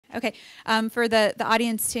Okay, for the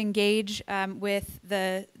audience to engage with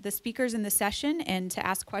the speakers in the session and to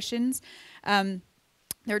ask questions,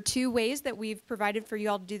 there are two ways that we've provided for you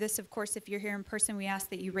all to do this. Of course, if you're here in person, we ask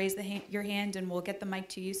that you raise your hand and we'll get the mic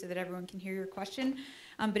to you so that everyone can hear your question.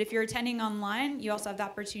 But if you're attending online, you also have the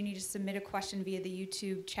opportunity to submit a question via the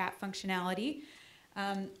YouTube chat functionality.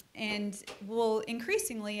 And we'll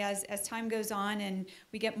increasingly, as time goes on and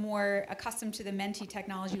we get more accustomed to the Menti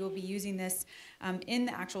technology, we'll be using this in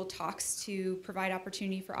the actual talks to provide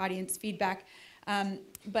opportunity for audience feedback.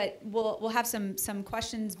 But we'll have some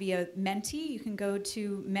questions via Menti. You can go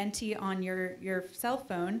to Menti on your cell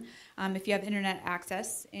phone if you have internet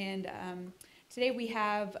access. And today we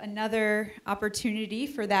have another opportunity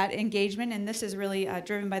for that engagement, and this is really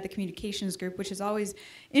driven by the communications group, which is always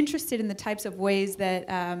interested in the types of ways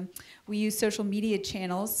that we use social media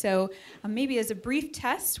channels. So maybe as a brief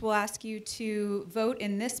test, we'll ask you to vote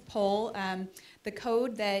in this poll. The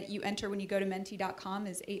code that you enter when you go to menti.com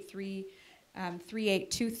is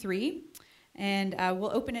 833823. And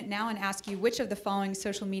we'll open it now and ask you which of the following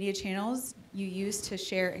social media channels you use to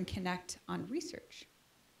share and connect on research.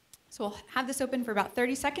 So we'll have this open for about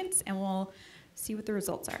 30 seconds and we'll see what the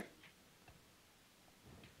results are.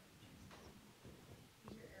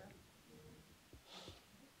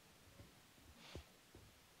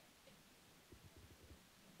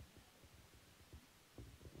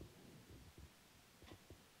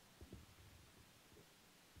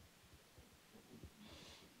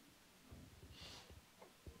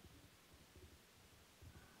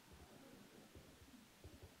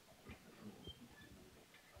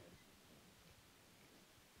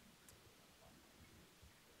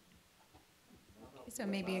 So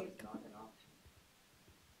maybe it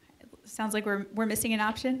sounds like we're missing an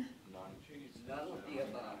option. None of the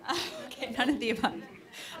above. Okay, none of the above.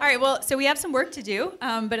 All right. Well, so we have some work to do,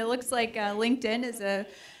 but it looks like LinkedIn is a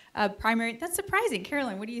primary. That's surprising,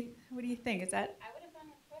 Carolyn. What do you think? Is that? I would have gone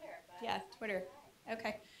with Twitter. But Yeah, Twitter.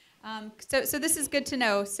 Okay. So this is good to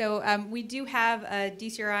know. So we do have a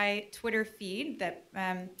DCRI Twitter feed that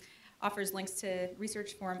offers links to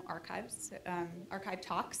research forum archives, archive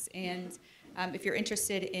talks, and if you're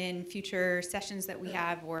interested in future sessions that we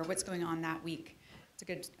have or what's going on that week, it's a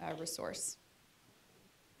good resource.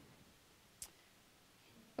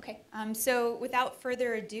 Okay, so without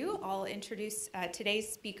further ado, I'll introduce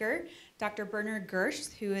today's speaker, Dr. Bernard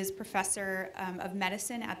Gersh, who is professor of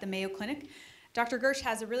medicine at the Mayo Clinic. Dr. Gersh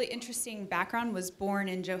has a really interesting background, was born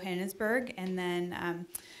in Johannesburg, and then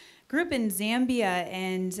grew up in Zambia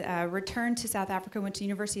and returned to South Africa, went to the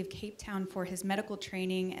University of Cape Town for his medical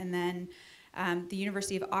training, and then the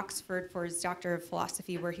University of Oxford for his Doctor of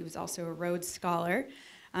Philosophy, where he was also a Rhodes Scholar.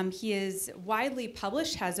 He is widely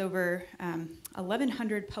published, has over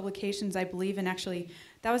 1,100 publications, I believe, and actually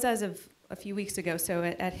that was as of a few weeks ago, so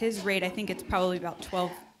at his rate, I think it's probably about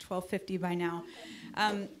 1250 by now.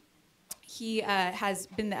 He has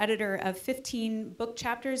been the editor of 15 book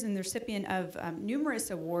chapters and the recipient of numerous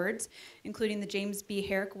awards, including the James B.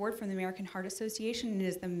 Herrick Award from the American Heart Association, and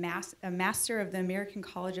is a master of the American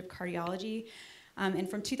College of Cardiology. And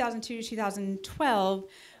from 2002 to 2012,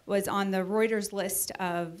 was on the Reuters list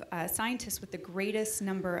of scientists with the greatest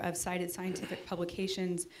number of cited scientific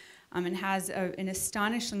publications, and has an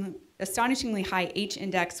astonishingly high H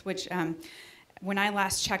index, which when I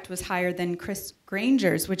last checked was higher than Chris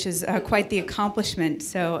Granger's, which is quite the accomplishment.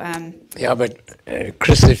 So yeah, but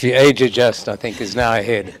Chris, if you age adjust, I think is now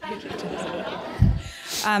ahead.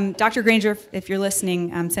 Dr. Granger, if you're listening,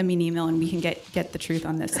 send me an email and we can get the truth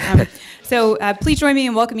on this. So please join me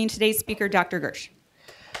in welcoming today's speaker, Dr. Gersh.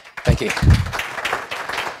 Thank you.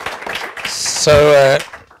 So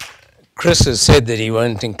Chris has said that he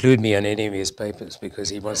won't include me on any of his papers because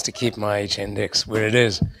he wants to keep my H index where it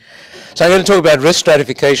is. So I'm going to talk about risk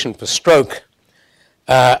stratification for stroke,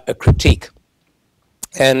 a critique.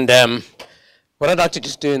 And what I'd like to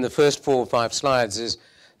just do in the first 4 or 5 slides is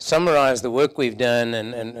summarize the work we've done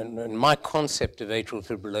and my concept of atrial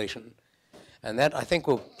fibrillation. And that, I think,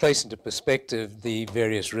 will place into perspective the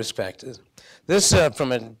various risk factors. This,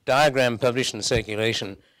 from a diagram published in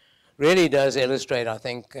Circulation, really does illustrate, I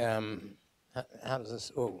think, how does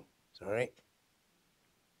this, oh, sorry.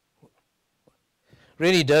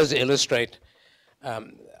 Really does illustrate,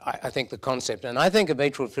 I think, the concept. And I think of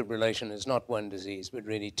atrial fibrillation as not one disease, but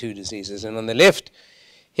really 2 diseases. And on the left,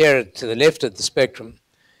 here to the left of the spectrum,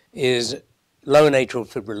 is low atrial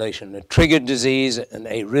fibrillation, a triggered disease, an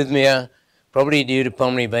arrhythmia, probably due to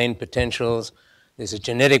pulmonary vein potentials. There's a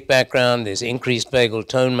genetic background, there's increased vagal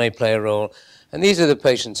tone may play a role. And these are the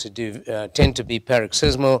patients who tend to be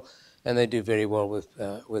paroxysmal, and they do very well with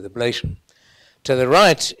ablation. To the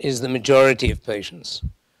right is the majority of patients.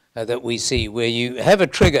 that we see, where you have a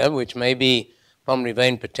trigger, which may be pulmonary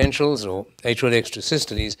vein potentials or atrial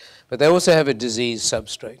extrasystoles, but they also have a disease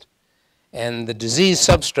substrate. And the disease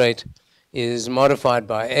substrate is modified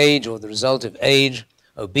by age or the result of age.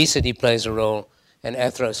 Obesity plays a role, and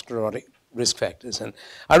atherosclerotic risk factors. And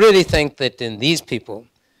I really think that in these people,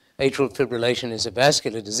 atrial fibrillation is a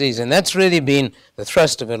vascular disease, and that's really been the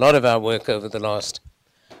thrust of a lot of our work over the last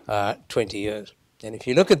 20 years. And if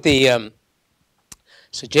you look at the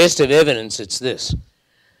suggestive evidence, it's this,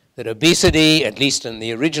 that obesity, at least in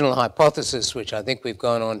the original hypothesis, which I think we've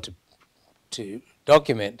gone on to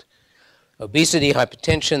document, obesity,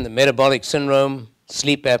 hypertension, the metabolic syndrome,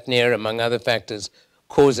 sleep apnea, among other factors,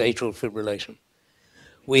 cause atrial fibrillation.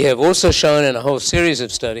 We have also shown in a whole series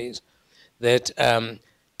of studies that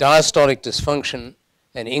diastolic dysfunction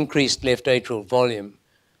and increased left atrial volume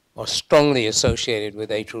are strongly associated with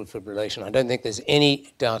atrial fibrillation. I don't think there's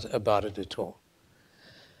any doubt about it at all.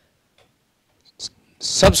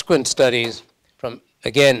 Subsequent studies from,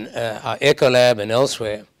 again, our Ecolab and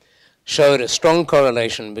elsewhere showed a strong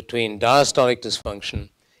correlation between diastolic dysfunction,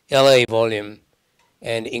 LA volume,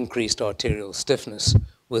 and increased arterial stiffness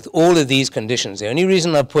with all of these conditions. The only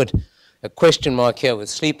reason I put a question mark here with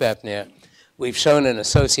sleep apnea, we've shown an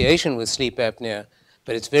association with sleep apnea,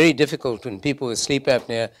 but it's very difficult in people with sleep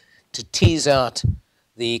apnea to tease out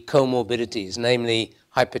the comorbidities, namely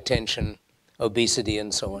hypertension, obesity,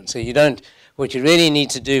 and so on. So you don't, what you really need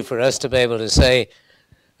to do for us to be able to say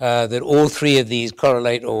that all three of these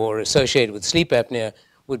correlate or are associated with sleep apnea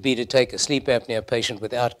would be to take a sleep apnea patient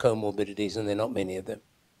without comorbidities, and there are not many of them.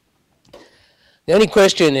 The only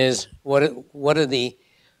question is, what are the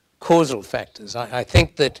causal factors? I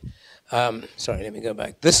think that, sorry, let me go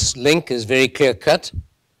back. This link is very clear-cut.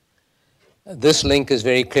 This link is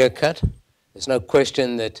very clear-cut. There's no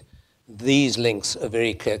question that these links are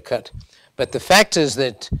very clear-cut. But the factors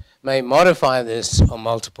that may modify this are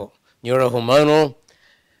multiple. Neurohormonal,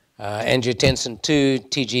 angiotensin 2,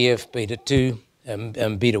 TGF beta 2,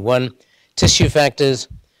 beta 1, tissue factors,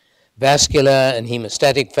 vascular and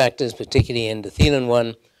hemostatic factors, particularly endothelin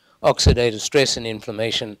 1, oxidative stress and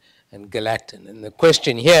inflammation, and galactin. And the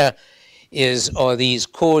question here is, are these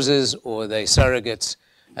causes or are they surrogates?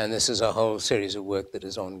 And this is a whole series of work that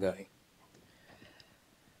is ongoing.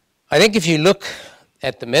 I think if you look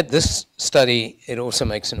at this study, it also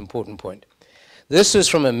makes an important point. This is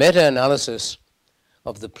from a meta-analysis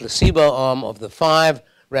of the placebo arm of the 5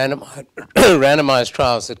 randomized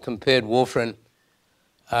trials that compared warfarin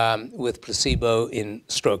with placebo in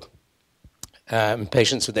stroke in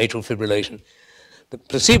patients with atrial fibrillation. The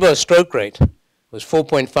placebo stroke rate was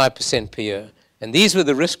 4.5% per year, and these were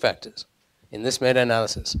the risk factors in this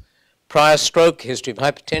meta-analysis. Prior stroke, history of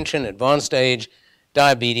hypertension, advanced age,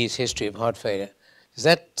 diabetes, history of heart failure. Does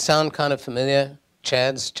that sound kind of familiar?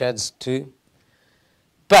 Chad's too?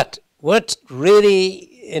 But what really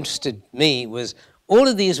interested me was all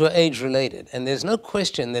of these were age-related, and there's no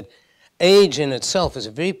question that age in itself is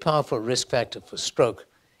a very powerful risk factor for stroke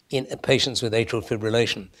in patients with atrial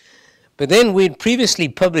fibrillation. But then we'd previously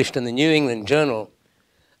published in the New England Journal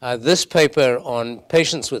this paper on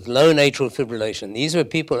patients with lone atrial fibrillation. These were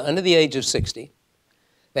people under the age of 60.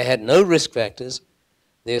 They had no risk factors.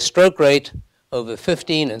 Their stroke rate over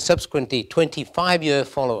 15 and subsequently 25-year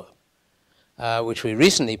follow-up, which we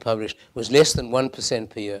recently published, was less than 1%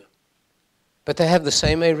 per year. But they have the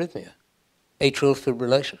same arrhythmia, atrial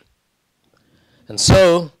fibrillation. And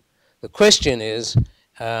so the question is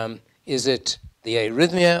it the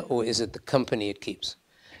arrhythmia or is it the company it keeps?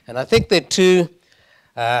 And I think that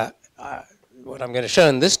what I'm going to show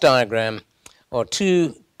in this diagram are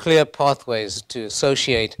two clear pathways to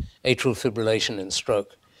associate atrial fibrillation and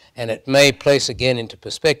stroke. And it may place again into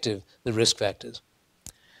perspective the risk factors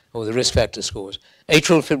or the risk factor scores.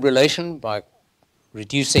 Atrial fibrillation by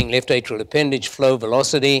reducing left atrial appendage flow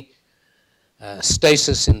velocity,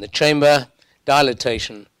 stasis in the chamber,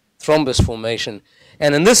 dilatation, thrombus formation.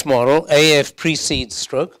 And in this model, AF precedes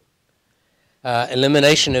stroke.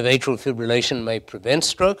 Elimination of atrial fibrillation may prevent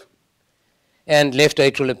stroke, and left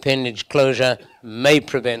atrial appendage closure may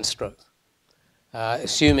prevent stroke,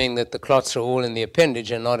 assuming that the clots are all in the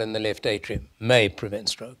appendage and not in the left atrium, may prevent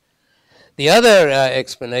stroke. The other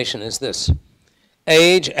explanation is this.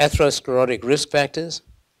 Age, atherosclerotic risk factors,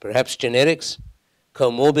 perhaps genetics,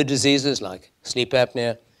 comorbid diseases like sleep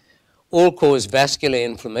apnea, all cause vascular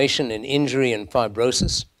inflammation and injury and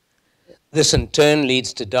fibrosis. This in turn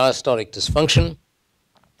leads to diastolic dysfunction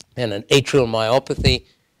and an atrial myopathy,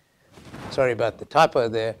 sorry about the typo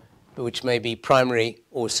there, which may be primary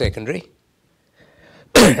or secondary.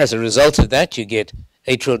 As a result of that, you get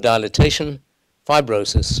atrial dilatation,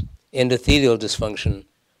 fibrosis, endothelial dysfunction,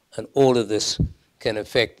 and all of this can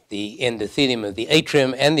affect the endothelium of the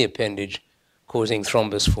atrium and the appendage, causing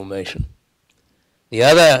thrombus formation. The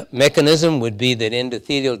other mechanism would be that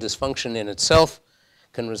endothelial dysfunction in itself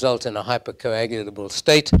can result in a hypercoagulable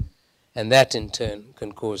state, and that in turn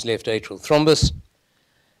can cause left atrial thrombus.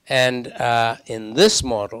 And in this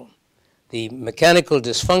model, the mechanical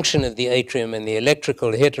dysfunction of the atrium and the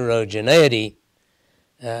electrical heterogeneity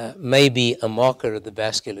may be a marker of the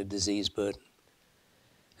vascular disease burden.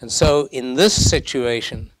 And so in this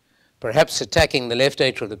situation, perhaps attacking the left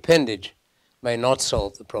atrial appendage may not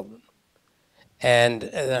solve the problem. And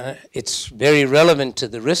it's very relevant to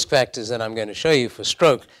the risk factors that I'm going to show you for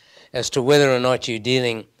stroke as to whether or not you're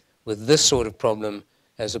dealing with this sort of problem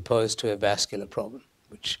as opposed to a vascular problem,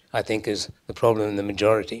 which I think is the problem in the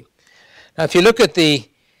majority. Now, if you look at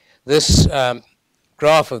this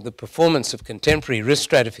graph of the performance of contemporary risk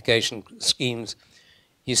stratification schemes,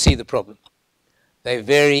 you see the problem. They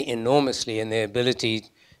vary enormously in their ability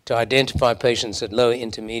to identify patients at low,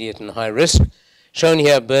 intermediate, and high risk. Shown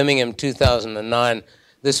here, Birmingham 2009,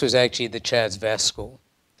 this was actually the CHADS-VAS score.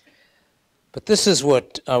 But this is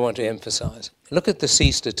what I want to emphasize. Look at the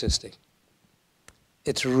C statistic.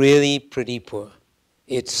 It's really pretty poor.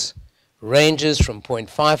 It ranges from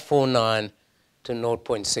 0.549 to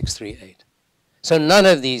 0.638. So none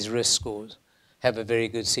of these risk scores have a very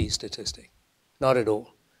good C statistic, not at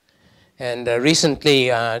all. And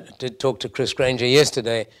recently, I did talk to Chris Granger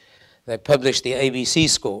yesterday. They published the ABC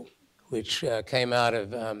score, which came out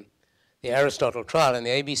of the Aristotle trial. And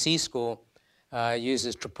the ABC score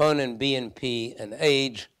uses troponin, BNP, and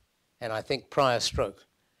age, and I think prior stroke.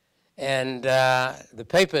 And the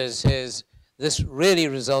paper says this really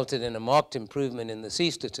resulted in a marked improvement in the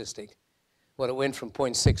C statistic. Well, it went from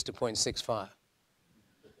 0.6 to 0.65.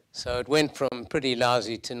 So it went from pretty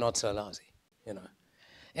lousy to not so lousy, you know.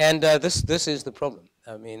 And this is the problem.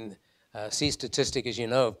 I mean, C statistic, as you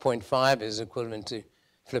know, of 0.5 is equivalent to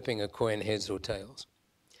flipping a coin heads or tails.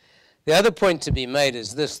 The other point to be made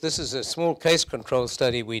is this. This is a small case control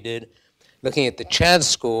study we did looking at the CHADS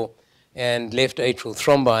score and left atrial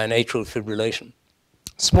thrombi and atrial fibrillation.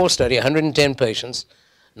 Small study, 110 patients,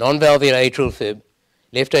 non-valvular atrial fib,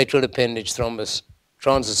 left atrial appendage thrombus,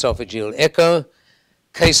 transesophageal echo.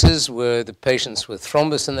 Cases were the patients with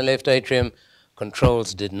thrombus in the left atrium,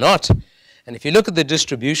 controls did not. And if you look at the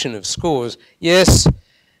distribution of scores, yes,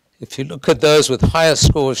 if you look at those with higher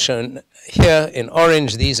scores shown here in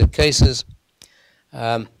orange, these are cases.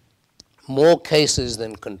 More cases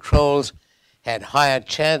than controls had higher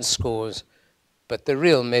CHADS scores, but the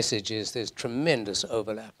real message is there's tremendous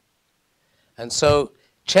overlap. And so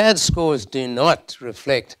CHADS scores do not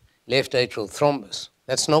reflect left atrial thrombus.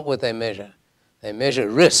 That's not what they measure. They measure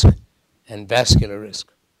risk and vascular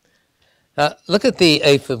risk. Now, look at the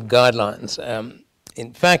AFib guidelines.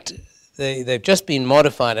 In fact, they've just been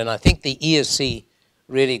modified, and I think the ESC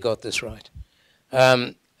really got this right,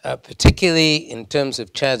 particularly in terms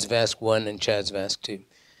of CHADS-VASc1 and CHADS-VASc2.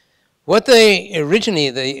 What they originally,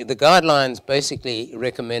 the guidelines basically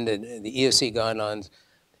recommended, the ESC guidelines,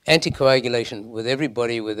 anticoagulation with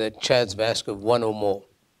everybody with a CHADS-VASc of 1 or more,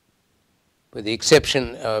 with the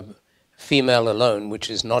exception of female alone, which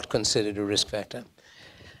is not considered a risk factor.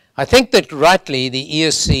 I think that rightly the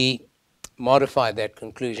ESC modified that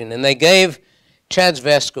conclusion, and they gave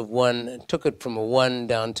CHADS-VASc of 1, took it from a 1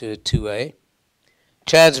 down to a 2A.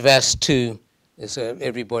 CHADS-VASc2,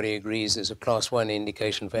 everybody agrees, is a class 1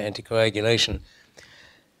 indication for anticoagulation.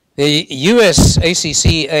 The US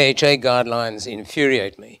ACC AHA guidelines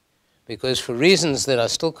infuriate me because for reasons that I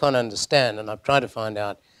still can't understand, and I've tried to find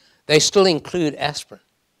out, they still include aspirin.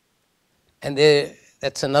 And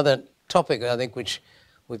that's another topic, I think, which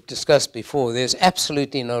we've discussed before. There's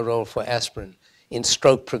absolutely no role for aspirin in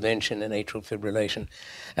stroke prevention and atrial fibrillation.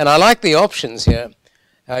 And I like the options here.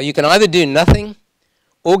 You can either do nothing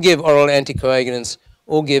or give oral anticoagulants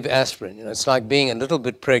or give aspirin. You know, it's like being a little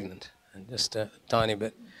bit pregnant, just a tiny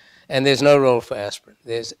bit. And there's no role for aspirin.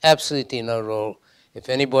 There's absolutely no role. If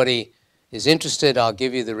anybody is interested, I'll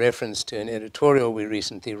give you the reference to an editorial we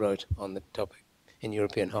recently wrote on the topic in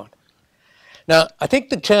European Heart. Now, I think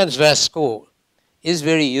the CHADS-VASc score is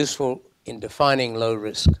very useful in defining low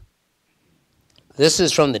risk. This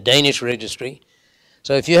is from the Danish registry.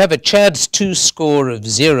 So if you have a CHADS-2 score of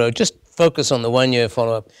 0, just focus on the 1-year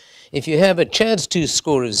follow-up. If you have a CHADS-2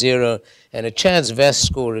 score of 0 and a CHADS-VASc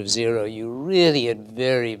score of 0, you're really at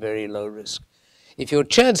very, very low risk. If your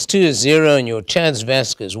CHADS-2 is 0 and your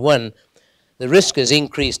CHADS-VASc is 1, the risk is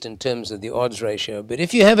increased in terms of the odds ratio. But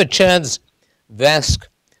if you have a CHADS-VASc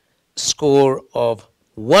score of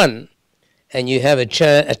 1 and you have a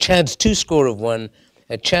CHADS-2 score of 1,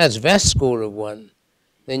 a CHADS-VASc score of 1,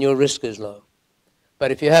 then your risk is low.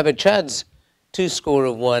 But if you have a CHADS 2 score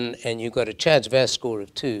of 1 and you've got a CHADS-VAS score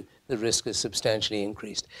of 2, the risk is substantially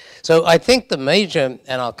increased. So I think the major,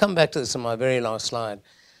 and I'll come back to this on my very last slide,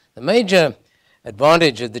 the major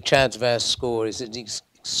advantage of the CHADS-VAS score is it's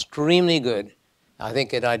extremely good, I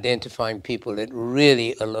think, at identifying people at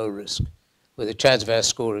really a low risk with a CHADS-VAS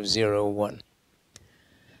score of 0 or 1.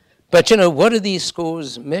 But, you know, what do these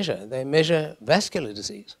scores measure? They measure vascular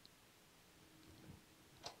disease,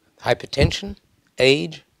 hypertension,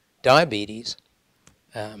 age, diabetes,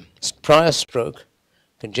 prior stroke,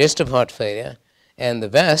 congestive heart failure, and the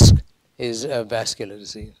VASC is vascular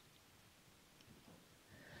disease.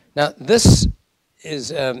 Now, this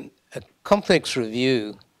is a complex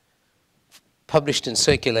review published in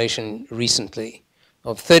Circulation recently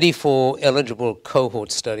of 34 eligible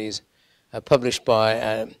cohort studies published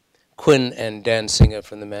by Quinn and Dan Singer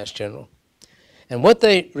from the Mass General. And what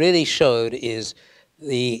they really showed is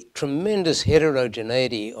the tremendous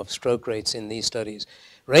heterogeneity of stroke rates in these studies,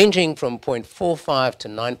 ranging from 0.45 to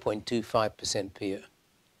 9.25% per year.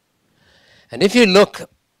 And if you look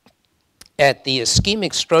at the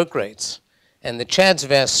ischemic stroke rates and the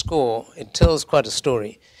CHADS-VAS score, it tells quite a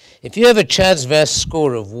story. If you have a CHADS-VAS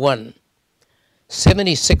score of 1,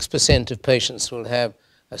 76% of patients will have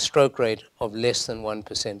a stroke rate of less than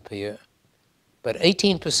 1% per year. But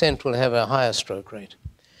 18% will have a higher stroke rate.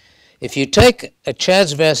 If you take a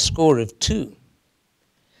CHADS-VAS score of 2,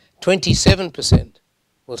 27%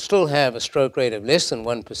 will still have a stroke rate of less than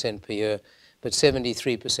 1% per year, but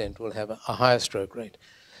 73% will have a higher stroke rate.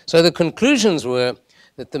 So the conclusions were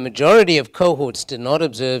that the majority of cohorts did not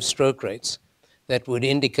observe stroke rates that would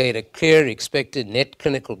indicate a clear expected net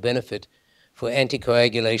clinical benefit for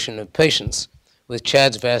anticoagulation of patients with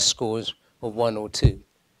CHADS-VAS scores of 1 or 2.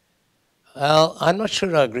 Well, I'm not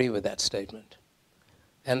sure I agree with that statement.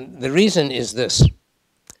 And the reason is this.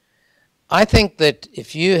 I think that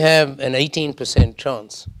if you have an 18%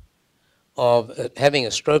 chance of having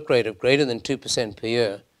a stroke rate of greater than 2% per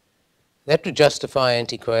year, that would justify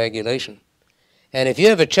anticoagulation. And if you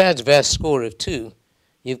have a CHADS-VAS score of 2,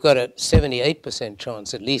 you've got a 78%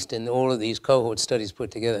 chance, at least in all of these cohort studies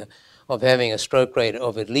put together, of having a stroke rate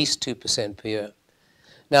of at least 2% per year.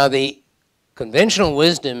 Now, the conventional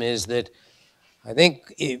wisdom is that I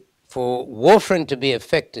think for warfarin to be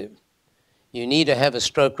effective, you need to have a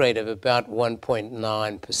stroke rate of about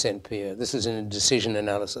 1.9% per year. This is in a decision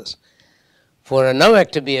analysis. For a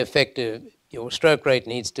NOAC to be effective, your stroke rate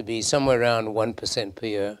needs to be somewhere around 1% per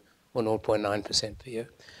year or 0.9% per year.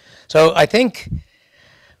 So I think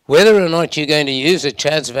whether or not you're going to use a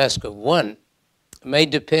CHADS-VAS of 1 may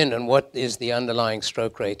depend on what is the underlying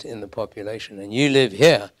stroke rate in the population. And you live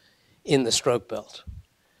here in the stroke belt.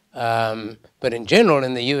 But in general,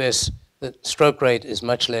 in the US, the stroke rate is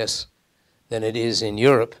much less than it is in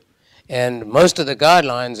Europe. And most of the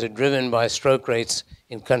guidelines are driven by stroke rates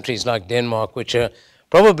in countries like Denmark, which are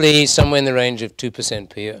probably somewhere in the range of 2%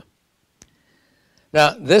 per year.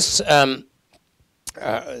 Now, this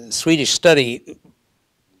Swedish study,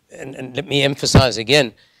 and let me emphasize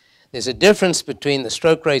again, there's a difference between the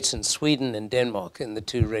stroke rates in Sweden and Denmark in the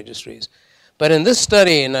two registries. But in this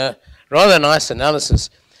study, in a rather nice analysis,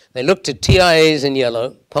 they looked at TIAs in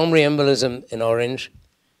yellow, pulmonary embolism in orange,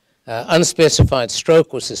 unspecified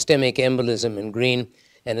stroke or systemic embolism in green,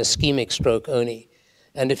 and ischemic stroke only.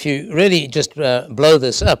 And if you really just blow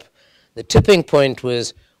this up, the tipping point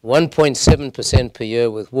was 1.7% per year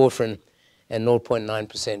with warfarin and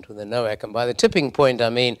 0.9% with a NOAC. And by the tipping point, I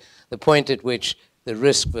mean the point at which the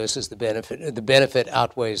risk versus the benefit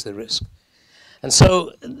outweighs the risk. And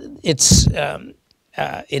so it's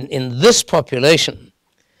in this population,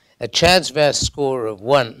 a CHADS-VAS score of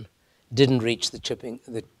 1 didn't reach the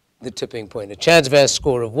tipping point. A CHADS-VAS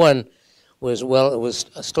score of 1 was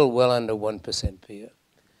still well under 1% per year.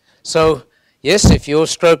 So yes, if your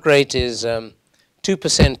stroke rate is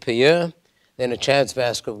 2% per year, then a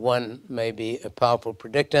CHADS-VAS of 1 may be a powerful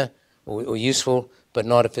predictor or useful, but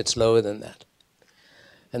not if it's lower than that.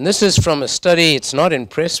 And this is from a study, it's not in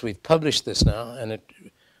press, we've published this now, and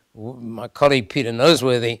my colleague Peter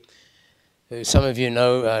Noseworthy, who some of you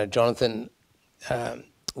know, Jonathan,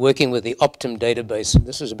 working with the Optum database.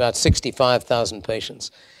 This was about 65,000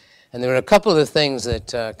 patients. And there were a couple of things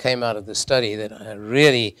that came out of the study that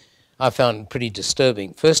I found pretty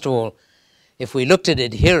disturbing. First of all, if we looked at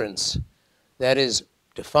adherence, that is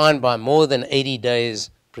defined by more than 80 days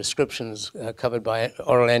prescriptions covered by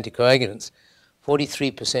oral anticoagulants,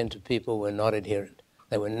 43% of people were not adherent.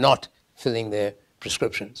 They were not filling their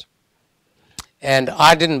prescriptions. And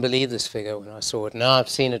I didn't believe this figure when I saw it. Now I've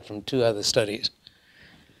seen it from 2 other studies.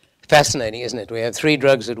 Fascinating, isn't it? We have 3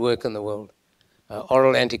 drugs that work in the world.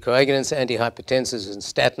 oral anticoagulants, antihypertensives, and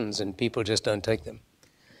statins, and people just don't take them.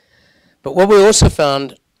 But what we also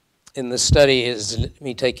found in this study is, let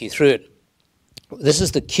me take you through it. This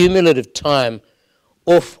is the cumulative time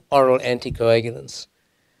off oral anticoagulants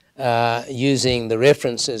using the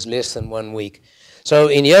reference as less than 1 week. So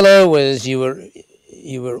in yellow was you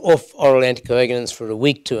were off oral anticoagulants for a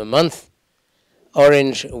week to a month,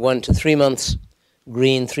 orange 1 to 3 months,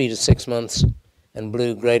 green 3 to 6 months, and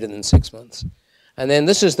blue greater than 6 months. And then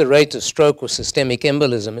this is the rate of stroke or systemic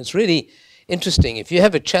embolism. It's really interesting. If you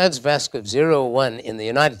have a CHA2DS2-VASc of 0 or 1 in the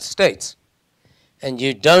United States and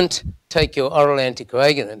you don't take your oral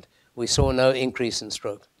anticoagulant, we saw no increase in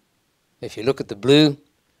stroke. If you look at the blue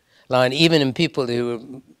line, even in people who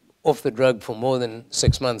were off the drug for more than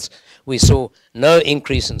 6 months, we saw no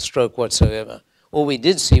increase in stroke whatsoever. All we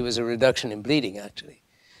did see was a reduction in bleeding, actually.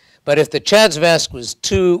 But if the CHA2DS2-VASc was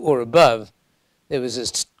 2 or above, there was a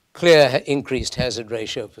clear increased hazard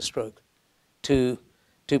ratio for stroke,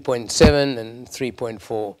 2.7 and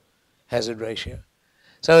 3.4 hazard ratio.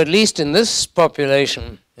 So at least in this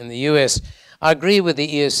population in the US, I agree with the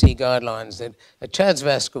ESC guidelines that a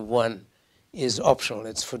CHA2DS2-VASc of 1 is optional.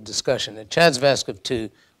 It's for discussion. A CHA2DS2-VASc of 2,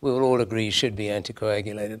 we will all agree, should be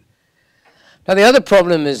anticoagulated. Now the other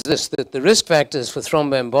problem is this, that the risk factors for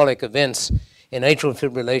thromboembolic events in atrial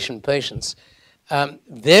fibrillation patients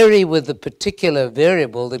vary with the particular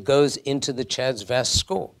variable that goes into the CHA2DS2-VASc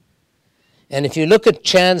score. And if you look at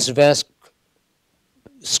CHA2DS2-VASc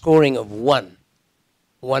scoring of 1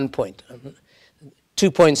 point,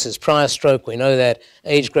 2 points is prior stroke, we know that.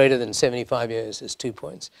 Age greater than 75 years is 2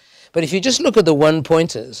 points. But if you just look at the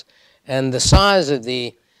 1-pointers, and the size of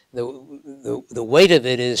the weight of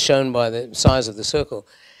it is shown by the size of the circle,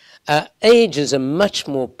 age is a much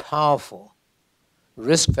more powerful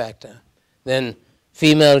risk factor than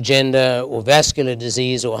female gender or vascular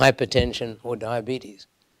disease or hypertension or diabetes.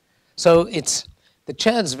 So the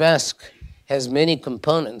CHA2DS2-VASc has many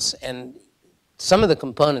components, and some of the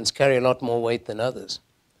components carry a lot more weight than others.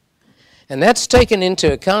 And that's taken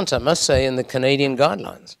into account, I must say, in the Canadian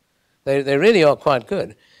guidelines. They really are quite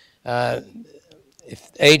good. If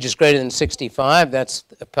age is greater than 65, that's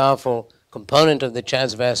a powerful component of the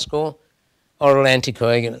CHA2DS2-VASc score. Oral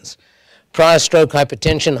anticoagulants. Prior stroke,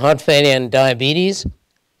 hypertension, heart failure, and diabetes,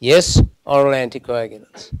 yes, oral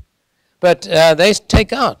anticoagulants. But they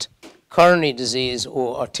take out coronary disease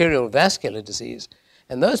or arterial vascular disease.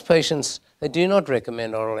 And those patients, they do not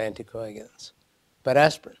recommend oral anticoagulants, but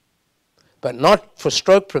aspirin. But not for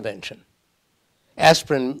stroke prevention.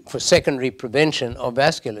 Aspirin for secondary prevention of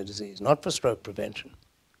vascular disease, not for stroke prevention.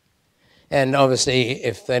 And obviously,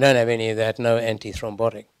 if they don't have any of that, no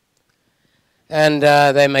antithrombotic. And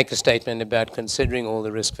they make a statement about considering all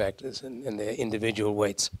the risk factors and their individual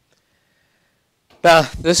weights. Now,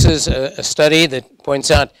 this is a study that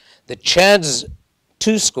points out the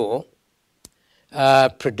CHA2DS2 score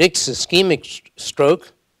predicts ischemic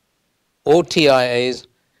stroke or TIAs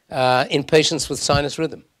in patients with sinus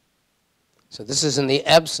rhythm. So this is in the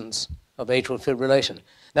absence of atrial fibrillation.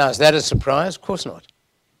 Now, is that a surprise? Of course not.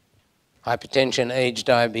 Hypertension, age,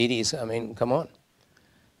 diabetes, I mean, come on.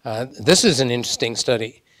 This is an interesting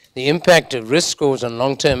study. The impact of risk scores on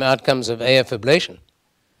long-term outcomes of AF ablation.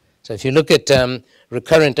 So if you look at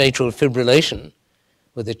recurrent atrial fibrillation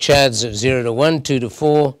with a CHADS of 0 to 1, 2 to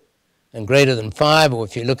 4, and greater than 5, or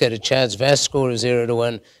if you look at a CHADS-VASc score of 0 to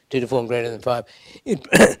 1, 2 to 4, and greater than 5,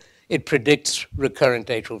 it predicts recurrent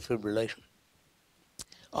atrial fibrillation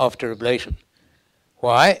after ablation.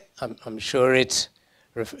 Why? I'm sure it's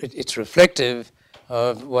reflective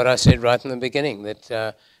of what I said right in the beginning, that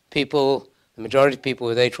the majority of people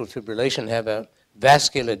with atrial fibrillation have a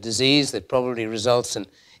vascular disease that probably results in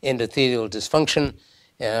endothelial dysfunction,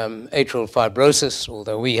 atrial fibrosis,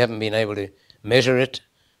 although we haven't been able to measure it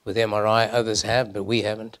with MRI. Others have, but we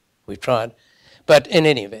haven't. We've tried. But in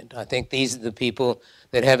any event, I think these are the people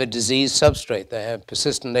that have a disease substrate. They have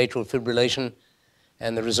persistent atrial fibrillation,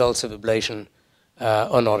 and the results of ablation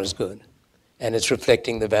are not as good. And it's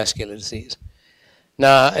reflecting the vascular disease.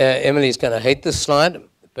 Now, Emily's going to hate this slide,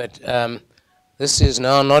 but this is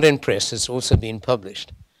now not in press. It's also been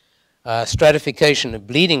published. Stratification of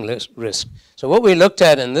bleeding risk. So what we looked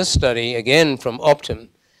at in this study, again from Optum,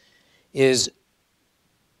 is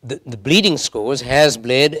the bleeding scores, has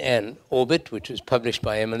bled and orbit, which was published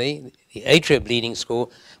by Emily, the atria bleeding score.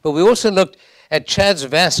 But we also looked at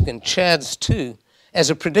CHADS-VASc and CHADS-2 as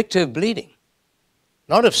a predictor of bleeding.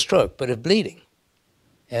 Not of stroke, but of bleeding.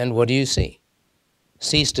 And what do you see?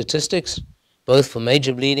 See statistics, both for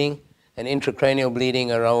major bleeding and intracranial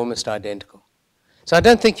bleeding, are almost identical. So I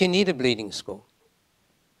don't think you need a bleeding score.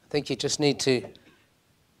 I think you just need to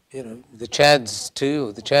the CHADS 2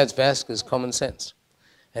 or the CHADS VASC is common sense.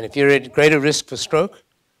 And if you're at greater risk for stroke,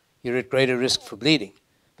 you're at greater risk for bleeding.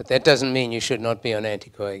 But that doesn't mean you should not be on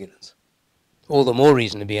anticoagulants. All the more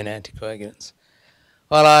reason to be on anticoagulants.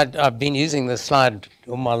 Well, I've been using this slide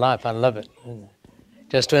all my life. I love it.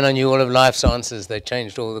 Just when I knew all of life's answers, they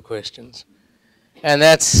changed all the questions. And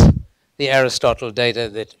that's the Aristotle data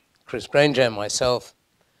that Chris Granger and myself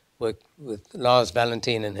worked with Lars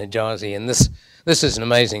Valentin and Hijazi. And this is an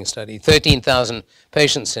amazing study. 13,000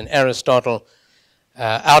 patients in Aristotle,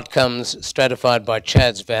 outcomes stratified by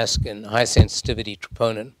CHADS VASC and high sensitivity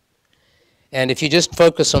troponin. And if you just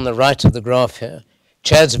focus on the right of the graph here,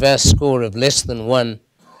 CHADS VASC score of less than 1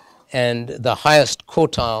 and the highest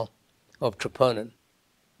quartile of troponin,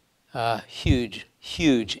 huge,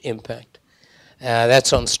 huge impact.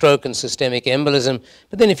 That's on stroke and systemic embolism.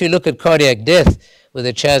 But then if you look at cardiac death with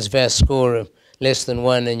a CHADS VASC score of less than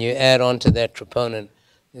 1 and you add on to that troponin,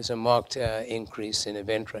 there's a marked increase in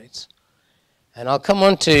event rates. And I'll come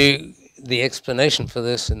on to the explanation for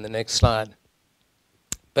this in the next slide.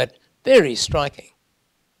 But very striking.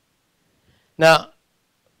 Now,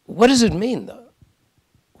 what does it mean, though?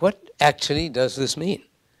 What actually does this mean?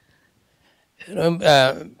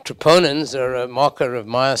 Troponins are a marker of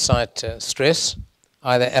myocyte stress,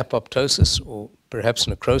 either apoptosis or perhaps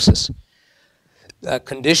necrosis.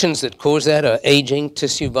 Conditions that cause that are aging,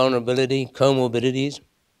 tissue vulnerability, comorbidities,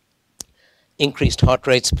 increased heart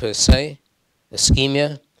rates per se,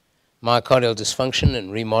 ischemia, myocardial dysfunction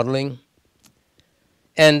and remodeling,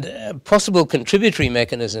 and possible contributory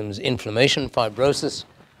mechanisms: inflammation, fibrosis,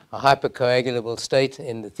 a hypercoagulable state,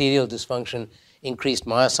 endothelial dysfunction, increased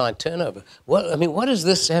myocyte turnover. What does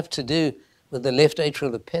this have to do with the left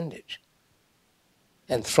atrial appendage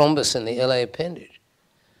and thrombus in the LA appendage?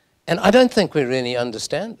 And I don't think we really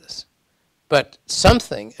understand this. But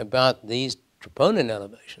something about these troponin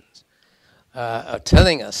elevations are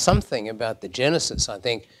telling us something about the genesis, I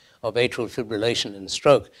think, of atrial fibrillation and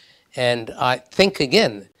stroke. And I think,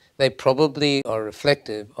 again, they probably are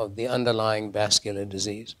reflective of the underlying vascular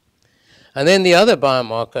disease. And then the other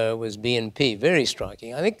biomarker was BNP, very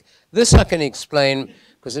striking. I think this I can explain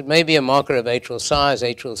because it may be a marker of atrial size,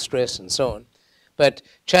 atrial stress, and so on. But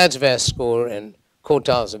CHADS VASC score and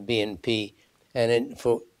quartiles of BNP, and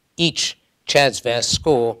for each CHADS VASC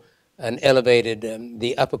score, an elevated,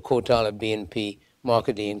 the upper quartile of BNP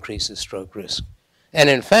markedly increases stroke risk. And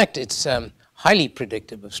in fact, it's highly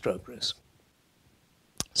predictive of stroke risk.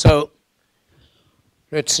 So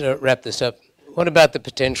let's wrap this up. What about the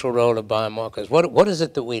potential role of biomarkers? What is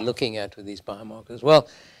it that we're looking at with these biomarkers? Well,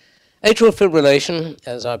 atrial fibrillation,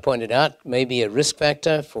 as I pointed out, may be a risk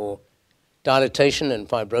factor for dilatation and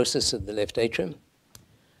fibrosis of the left atrium,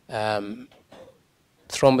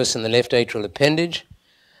 thrombus in the left atrial appendage.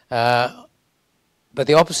 But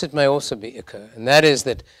the opposite may also occur, and that is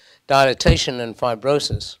that dilatation and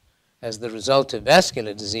fibrosis as the result of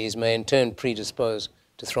vascular disease may in turn predispose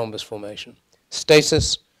to thrombus formation.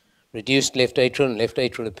 Stasis, reduced left atrial and left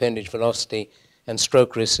atrial appendage velocity, and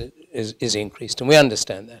stroke risk is increased, and we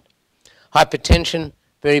understand that. Hypertension,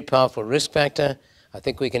 very powerful risk factor. I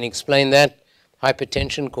think we can explain that.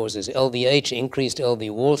 Hypertension causes LVH, increased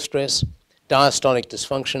LV wall stress, diastolic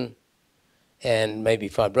dysfunction, and maybe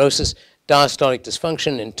fibrosis. Diastolic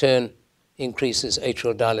dysfunction, in turn, increases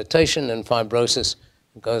atrial dilatation, and fibrosis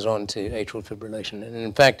goes on to atrial fibrillation. And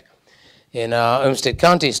in fact, in our Olmsted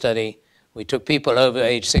County study, we took people over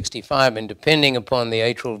age 65, and depending upon the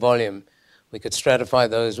atrial volume, we could stratify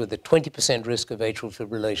those with a 20% risk of atrial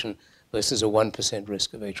fibrillation versus a 1%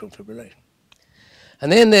 risk of atrial fibrillation.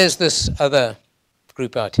 And then there's this other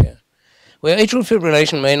group out here, where atrial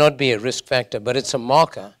fibrillation may not be a risk factor, but it's a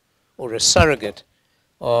marker or a surrogate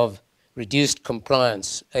of reduced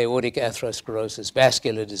compliance, aortic atherosclerosis,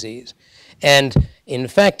 vascular disease. And in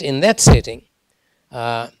fact, in that setting,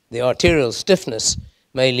 the arterial stiffness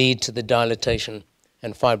may lead to the dilatation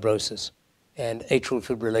and fibrosis. And atrial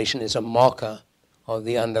fibrillation is a marker of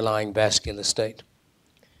the underlying vascular state.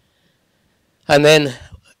 And then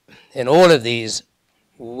in all of these,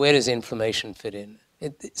 where does inflammation fit in?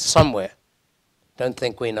 It's somewhere. Don't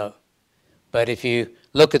think we know. But if you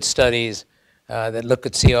look at studies that look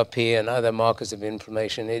at CRP and other markers of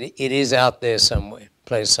inflammation, it is out there somewhere,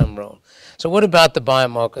 plays some role. So what about the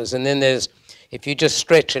biomarkers? And then there's, if you just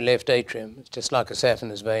stretch a left atrium, it's just like a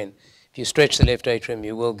saphenous vein. If you stretch the left atrium,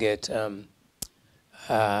 you will get a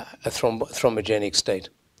thrombogenic state.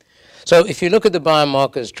 So if you look at the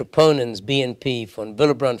biomarkers, troponins, BNP, von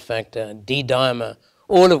Willebrand factor, D-dimer,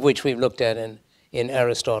 all of which we've looked at in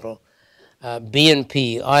Aristotle,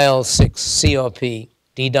 BNP, IL-6, CRP,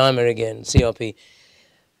 D-dimer again, CRP,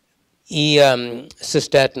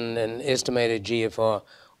 cystatin and estimated GFR,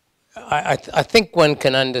 I think one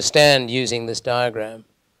can understand using this diagram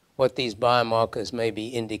what these biomarkers may be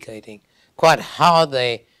indicating. Quite how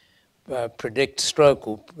they predict stroke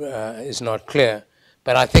is not clear,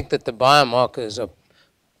 but I think that the biomarkers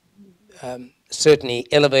are certainly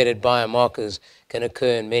elevated biomarkers can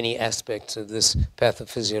occur in many aspects of this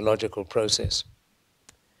pathophysiological process.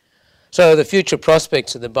 So the future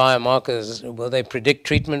prospects of the biomarkers, will they predict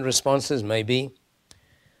treatment responses? Maybe.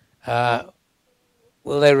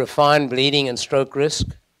 Will they refine bleeding and stroke risk?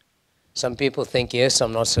 Some people think yes,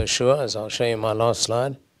 I'm not so sure, as I'll show you in my last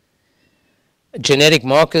slide. Genetic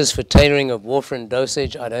markers for tailoring of warfarin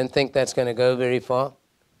dosage, I don't think that's going to go very far.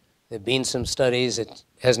 There have been some studies, it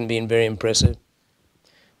hasn't been very impressive.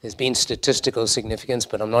 There's been statistical significance,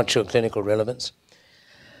 but I'm not sure clinical relevance.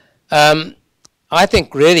 I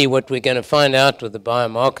think really what we're going to find out with the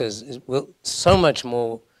biomarkers is so much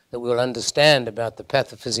more that we'll understand about the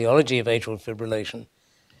pathophysiology of atrial fibrillation.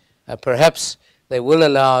 Perhaps they will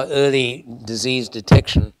allow early disease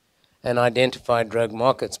detection and identify drug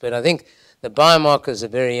markers, but I think the biomarkers are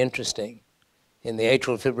very interesting in the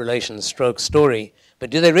atrial fibrillation stroke story, but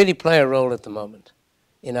do they really play a role at the moment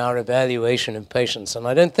in our evaluation of patients? And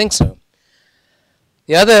I don't think so.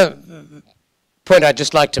 The other point I'd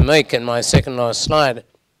just like to make in my second last slide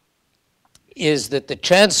is that the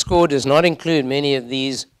CHAD score does not include many of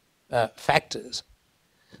these factors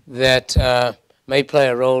that may play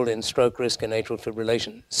a role in stroke risk and atrial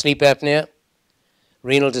fibrillation. Sleep apnea,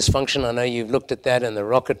 renal dysfunction, I know you've looked at that in the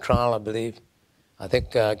ROCKET trial, I believe. I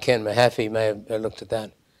think Ken Mahaffey may have looked at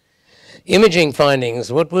that. Imaging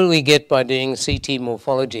findings, what will we get by doing CT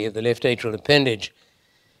morphology of the left atrial appendage?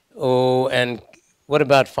 And what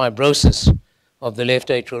about fibrosis of the left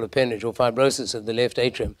atrial appendage or fibrosis of the left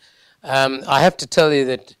atrium? I have to tell you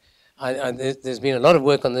that there's been a lot of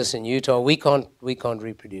work on this in Utah. We can't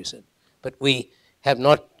reproduce it, but we have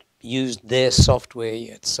not used their software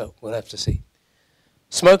yet, so we'll have to see.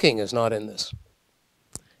 Smoking is not in this,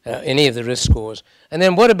 any of the risk scores. And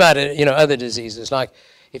then what about other diseases? Like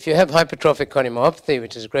if you have hypertrophic cardiomyopathy,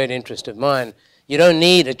 which is a great interest of mine, you don't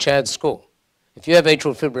need a CHAD score. If you have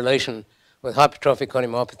atrial fibrillation with hypertrophic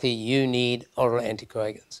cardiomyopathy, you need oral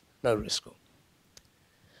anticoagulants, no risk score.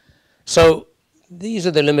 So these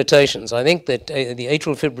are the limitations. I think that the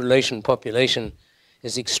atrial fibrillation population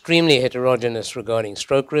is extremely heterogeneous regarding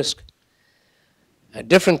stroke risk.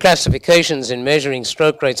 Different classifications in measuring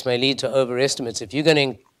stroke rates may lead to overestimates. If you're going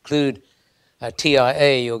to include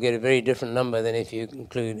TIA, you'll get a very different number than if you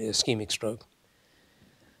include ischemic stroke.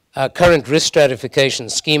 Current risk stratification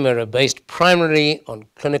schema are based primarily on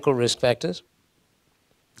clinical risk factors.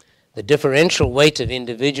 The differential weight of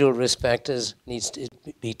individual risk factors needs to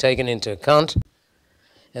be taken into account,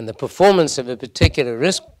 and the performance of a particular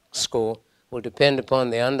risk score will depend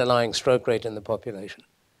upon the underlying stroke rate in the population,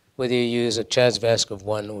 whether you use a CHADS-VASc of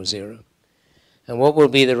 1 or 0. And what will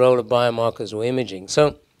be the role of biomarkers or imaging?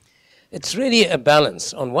 So it's really a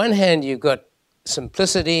balance. On one hand, you've got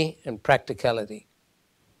simplicity and practicality.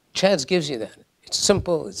 CHADS gives you that. It's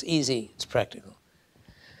simple, it's easy, it's practical.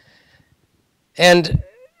 And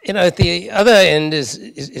at the other end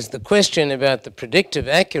is the question about the predictive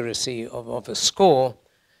accuracy of a score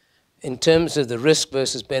in terms of the risk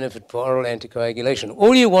versus benefit for oral anticoagulation.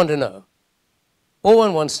 All you want to know, all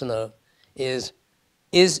one wants to know is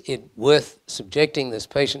it worth subjecting this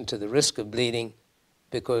patient to the risk of bleeding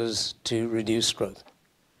to reduce growth?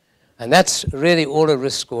 And that's really all a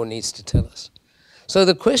risk score needs to tell us. So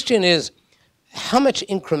the question is, how much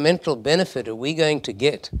incremental benefit are we going to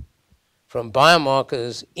get from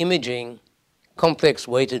biomarkers, imaging, complex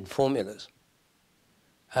weighted formulas?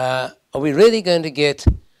 Are we really going to get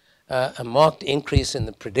a marked increase in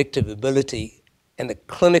the predictive ability and the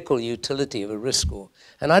clinical utility of a risk score?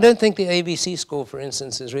 And I don't think the ABC score, for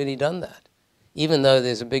instance, has really done that, even though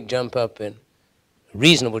there's a big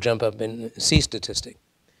reasonable jump up in C statistic.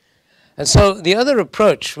 And so the other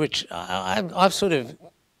approach, which I've sort of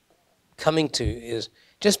coming to, is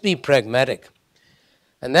just be pragmatic.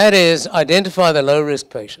 And that is identify the low-risk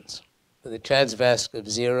patients with a CHADS-VASc of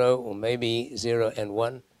 0 or maybe 0 and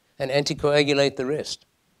 1, and anticoagulate the rest.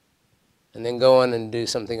 And then go on and do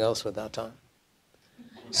something else with our time.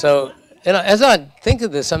 So as I think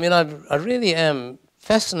of this, I really am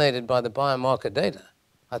fascinated by the biomarker data.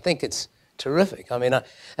 I think it's terrific. And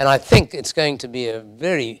I think it's going to be a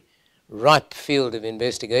very ripe field of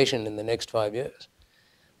investigation in the next 5 years.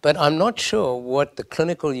 But I'm not sure what the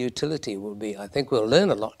clinical utility will be. I think we'll learn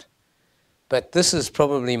a lot. But this is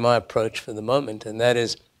probably my approach for the moment, and that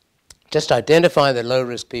is just identify the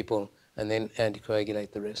low-risk people and then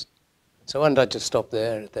anticoagulate the rest. So why don't I just stop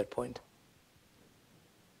there at that point?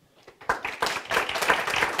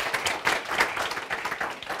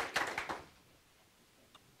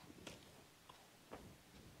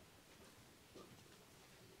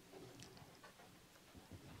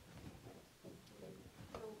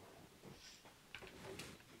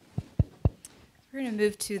 We're going to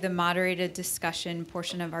move to the moderated discussion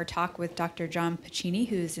portion of our talk with Dr. John Piccini,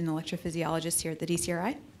 who's an electrophysiologist here at the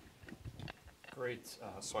DCRI. Great.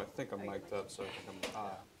 So I think I'm mic'd up.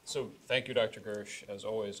 So thank you, Dr. Gersh. As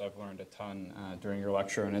always, I've learned a ton during your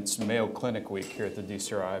lecture, and it's Mayo Clinic Week here at the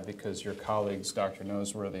DCRI because your colleagues, Dr.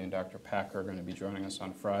 Noseworthy and Dr. Packer, are going to be joining us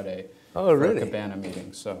on Friday for a Cabana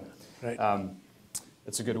meeting. So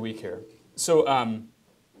it's a good week here. So,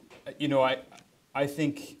 you know, I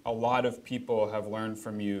think a lot of people have learned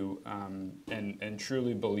from you and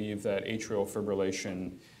truly believe that atrial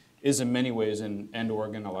fibrillation is in many ways an end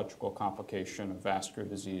organ electrical complication of vascular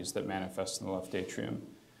disease that manifests in the left atrium.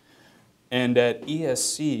 And at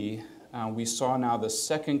ESC, we saw now the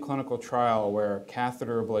second clinical trial where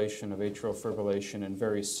catheter ablation of atrial fibrillation in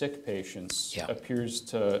very sick patients appears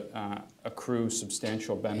to accrue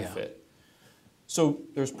substantial benefit. So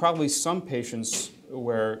there's probably some patients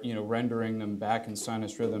where, you know, rendering them back in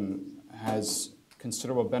sinus rhythm has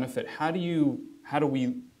considerable benefit. How do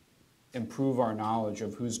we improve our knowledge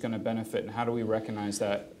of who's going to benefit, and how do we recognize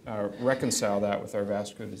that, reconcile that with our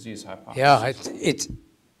vascular disease hypothesis? Yeah,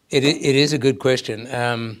 it is a good question.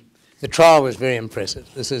 The trial was very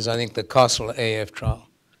impressive. This is, I think, the Castle AF trial.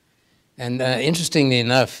 And interestingly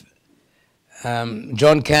enough,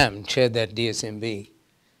 John Cam chaired that DSMB.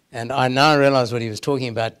 And I now realize what he was talking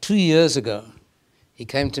about. 2 years ago, he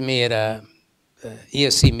came to me at a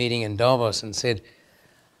ESC meeting in Davos and said,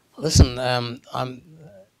 listen,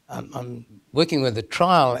 I'm working with a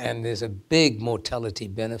trial and there's a big mortality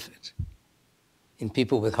benefit in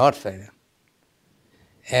people with heart failure.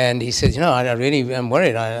 And he said, you know, I really am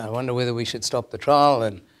worried. I wonder whether we should stop the trial.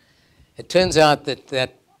 And it turns out that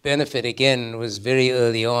that benefit, again, was very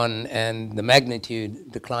early on and the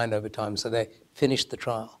magnitude declined over time. So they finished the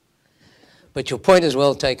trial. But your point is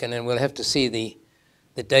well taken, and we'll have to see the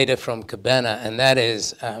data from Cabana. And that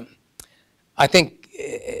is, I think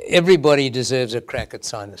everybody deserves a crack at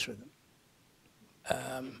sinus rhythm.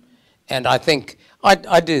 And I think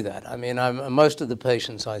I do that. I mean, most of the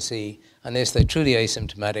patients I see, unless they're truly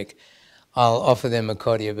asymptomatic, I'll offer them a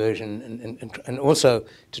cardioversion and also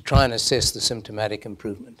to try and assess the symptomatic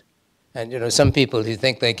improvement. And, you know, some people who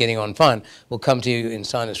think they're getting on fine will come to you in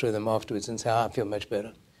sinus rhythm afterwards and say, oh, I feel much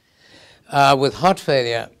better. With heart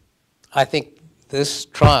failure, I think this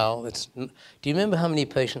trial, do you remember how many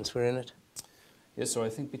patients were in it? Yeah, so I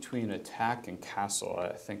think between ATTACK and CASTLE,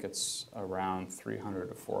 I think it's around 300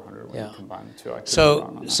 to 400 when you combine the two.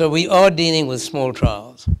 So we are dealing with small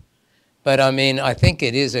trials. But I mean, I think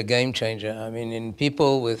it is a game changer. I mean, in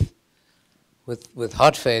people with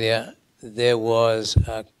heart failure, there was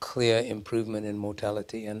a clear improvement in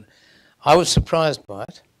mortality. And I was surprised by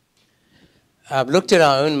it. I've looked at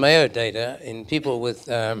our own Mayo data in people with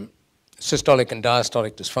systolic and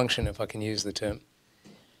diastolic dysfunction, if I can use the term.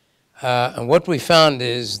 And what we found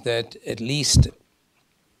is that at least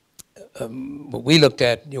what we looked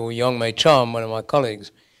at, your Young-Mei Cham, one of my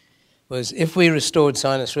colleagues, was if we restored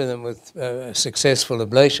sinus rhythm with successful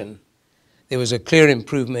ablation, there was a clear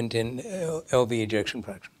improvement in LV ejection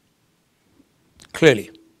fraction.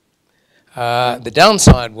 Clearly. The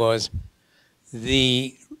downside was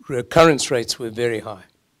the recurrence rates were very high.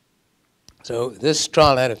 So this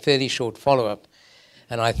trial had a fairly short follow-up,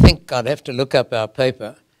 and I think I'd have to look up our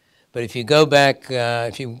paper, but if you go back,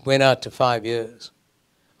 if you went out to 5 years,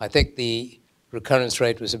 I think the recurrence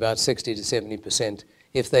rate was about 60 to 70%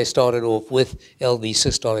 if they started off with LV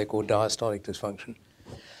systolic or diastolic dysfunction.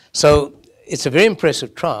 So it's a very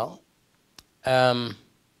impressive trial. I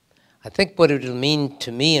think what it will mean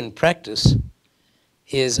to me in practice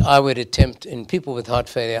is I would attempt, in people with heart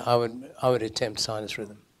failure, I would attempt sinus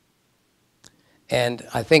rhythm. And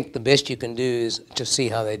I think the best you can do is just see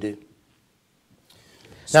how they do.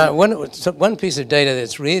 Now, one piece of data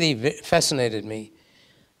that's really fascinated me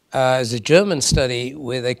is a German study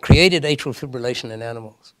where they created atrial fibrillation in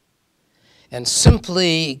animals. And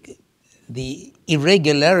simply the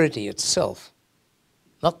irregularity itself,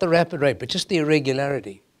 not the rapid rate, but just the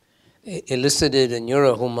irregularity, elicited a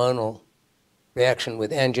neurohormonal reaction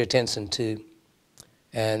with angiotensin II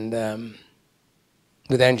and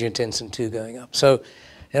with angiotensin II going up. So,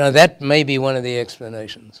 you know, that may be one of the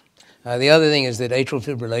explanations. The other thing is that atrial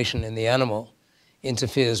fibrillation in the animal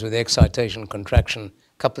interferes with excitation, contraction,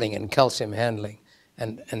 coupling, and calcium handling,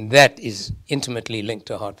 and that is intimately linked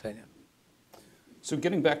to heart failure. So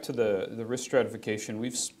getting back to the risk stratification,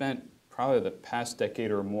 we've spent probably the past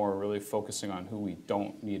decade or more really focusing on who we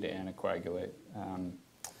don't need to anticoagulate.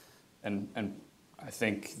 And I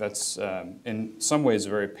think that's in some ways a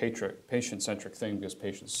very patient-centric thing because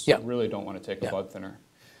patients really don't want to take a blood thinner.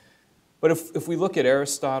 But if we look at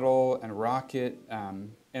Aristotle and Rocket,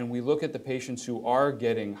 and we look at the patients who are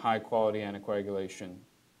getting high-quality anticoagulation,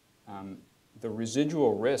 the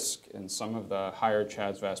residual risk in some of the higher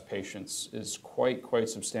CHA2DS2-VASc patients is quite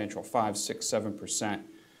substantial, 5, 6, 7%.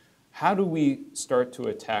 How do we start to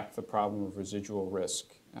attack the problem of residual risk?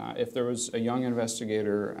 If there was a young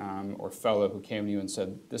investigator or fellow who came to you and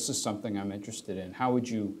said, this is something I'm interested in, how would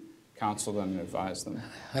you counsel them and advise them?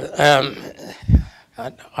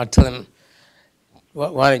 I'd tell them,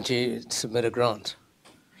 why don't you submit a grant?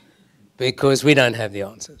 Because we don't have the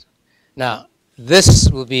answers. Now, this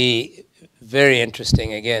will be very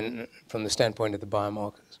interesting, again, from the standpoint of the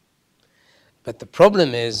biomarkers. But the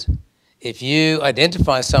problem is, if you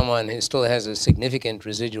identify someone who still has a significant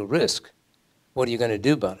residual risk, what are you going to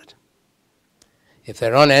do about it? If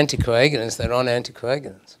they're on anticoagulants, they're on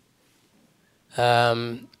anticoagulants.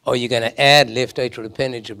 Are you going to add left atrial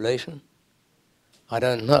appendage ablation? I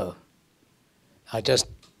don't know. I just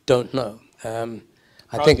don't know.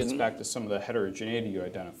 I think it gets back to some of the heterogeneity you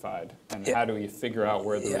identified, and how do we figure out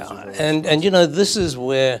where the residual risk is? And you know, this is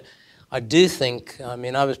where I do think, I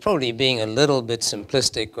mean, I was probably being a little bit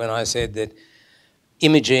simplistic when I said that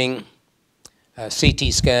imaging,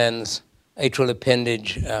 CT scans, atrial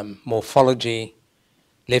appendage, morphology,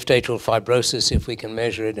 left atrial fibrosis, if we can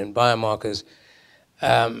measure it, and biomarkers,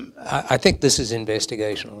 I think this is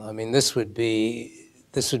investigational. I mean, this would be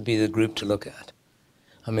the group to look at.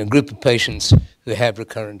 I mean, a group of patients who have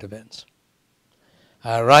recurrent events.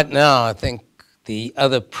 Right now, I think the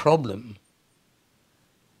other problem,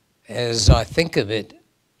 as I think of it,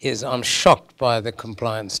 is I'm shocked by the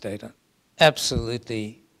compliance data.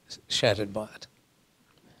 Absolutely shattered by it.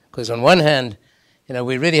 Because on one hand, you know,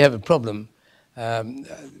 we really have a problem.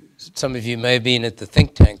 Some of you may have been at the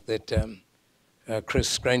think tank that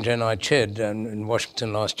Chris Granger and I chaired in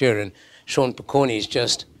Washington last year, and Sean Picorni's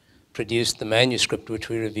just produced the manuscript which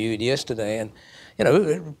we reviewed yesterday. And, you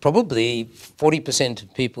know, probably 40%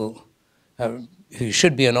 of people who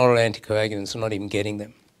should be on oral anticoagulants are not even getting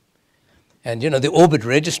them. And, you know, the Orbit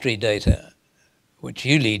registry data, which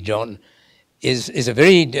you lead, John, is a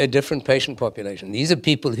very different patient population. These are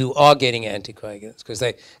people who are getting anticoagulants because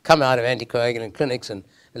they come out of anticoagulant clinics and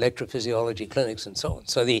electrophysiology clinics and so on.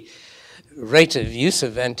 So the rate of use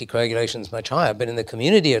of anticoagulation is much higher, but in the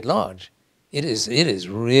community at large, it is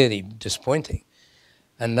really disappointing.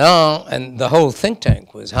 And now, and the whole think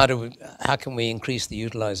tank was how can we increase the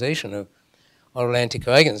utilization of oral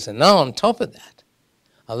anticoagulants? And now on top of that,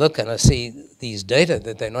 I look and I see these data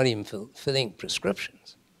that they're not even filling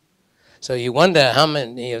prescriptions. So you wonder how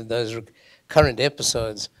many of those current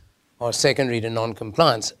episodes are secondary to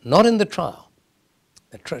non-compliance. Not in the trial.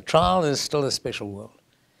 The trial is still a special world.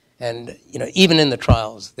 And, you know, even in the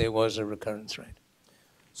trials, there was a recurrence rate.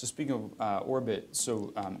 So speaking of Orbit,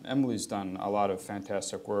 so Emily's done a lot of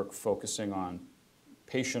fantastic work focusing on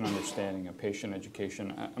patient understanding and patient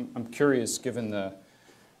education. I'm curious, given the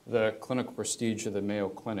clinical prestige of the Mayo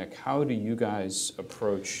Clinic, how do you guys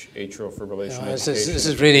approach atrial fibrillation education? This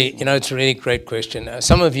is really, you know, it's a really great question.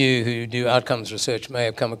 Some of you who do outcomes research may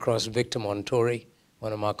have come across Victor Montori,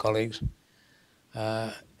 one of my colleagues.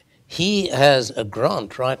 He has a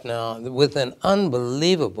grant right now with an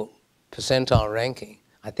unbelievable percentile ranking.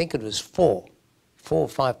 I think it was 4 or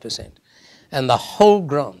 5%. And the whole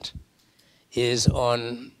grant is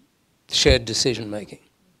on shared decision making.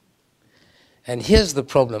 And here's the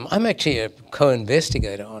problem. I'm actually a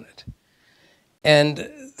co-investigator on it.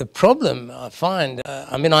 And the problem I find,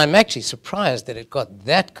 I mean, I'm actually surprised that it got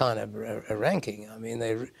that kind of a ranking. I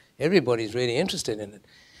mean, everybody's really interested in it.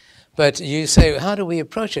 But you say, how do we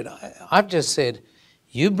approach it? I've just said,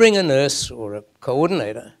 you bring a nurse or a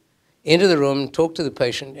coordinator into the room, talk to the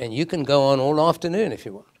patient, and you can go on all afternoon if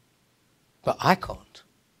you want. But I can't,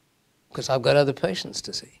 because I've got other patients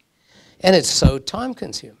to see. And it's so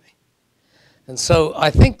time-consuming. And so I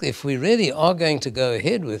think if we really are going to go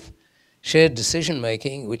ahead with shared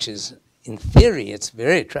decision-making, which is, in theory, it's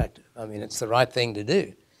very attractive. I mean, it's the right thing to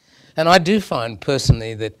do. And I do find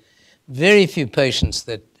personally that very few patients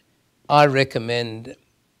that I recommend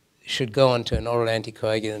should go on to an oral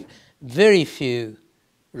anticoagulant, very few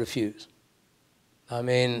refuse. I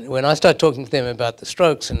mean, when I start talking to them about the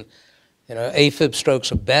strokes and, you know, AFib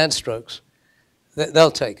strokes or bad strokes,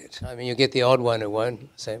 they'll take it. I mean, you get the odd one who won't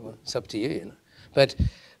say, well, it's up to you, you know. But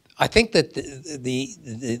I think that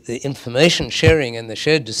the information sharing and the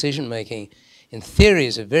shared decision making in theory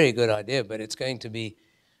is a very good idea, but it's going to be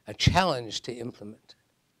a challenge to implement.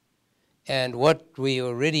 And what we are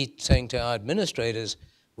already saying to our administrators,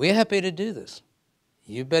 we're happy to do this.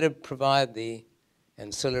 You better provide the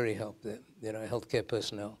ancillary help, the healthcare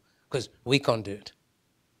personnel, because we can't do it.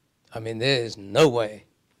 I mean, there is no way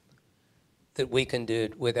that we can do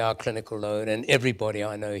it with our clinical load, and everybody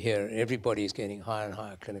I know here, everybody is getting higher and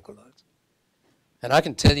higher clinical loads. And I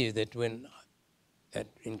can tell you that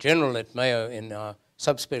in general at Mayo, in our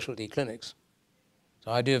subspecialty clinics,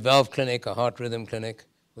 so I do a valve clinic, a heart rhythm clinic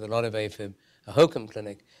with a lot of AFib, a HOCM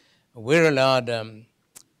clinic, we're allowed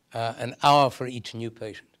an hour for each new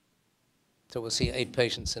patient. So we'll see 8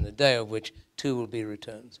 patients in a day, of which 2 will be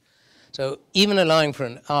returns. So even allowing for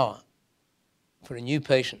an hour for a new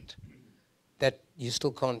patient, that you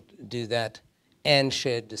still can't do that, and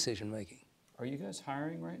shared decision making. Are you guys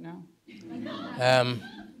hiring right now?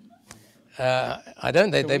 I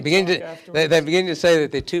don't. They begin to say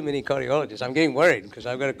that there are too many cardiologists. I'm getting worried because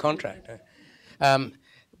I've got a contract.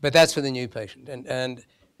 But that's for the new patient, and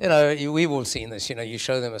we've all seen this. You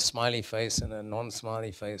show them a smiley face and a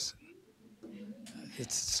non-smiley face.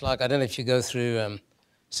 It's like, I don't know if you go through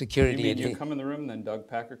security. You mean you come in the room and then Doug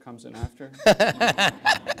Packer comes in after?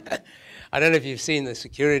 I don't know if you've seen the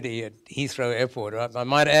security at Heathrow Airport. I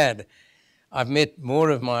might add, I've met more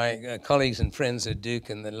of my colleagues and friends at Duke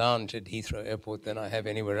in the lounge at Heathrow Airport than I have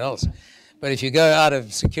anywhere else. But if you go out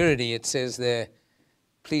of security, it says there,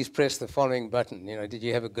 please press the following button. Did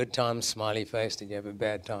you have a good time, smiley face? Did you have a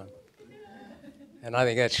bad time? And I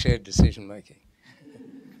think that's shared decision making.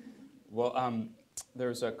 Well,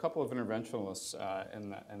 there's a couple of interventionalists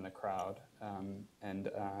in the crowd,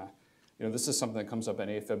 this is something that comes up in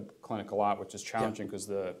AFib clinic a lot, which is challenging because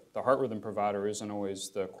the heart rhythm provider isn't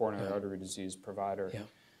always the coronary artery disease provider. Yeah.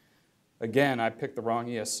 Again, I picked the wrong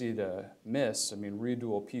ESC to miss. I mean,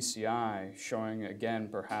 redual PCI showing, again,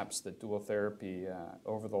 perhaps that dual therapy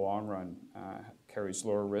over the long run carries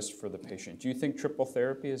lower risk for the patient. Do you think triple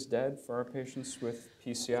therapy is dead for our patients with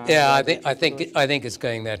PCI? Yeah, I think it's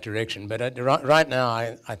going that direction. But right now,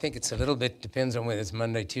 I think it's a little bit, depends on whether it's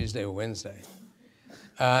Monday, Tuesday, or Wednesday.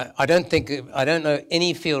 I don't know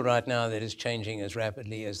any field right now that is changing as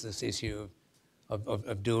rapidly as this issue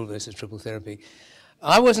of dual versus triple therapy.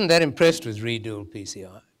 I wasn't that impressed with redual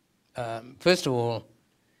PCI. First of all,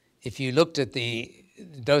 if you looked at the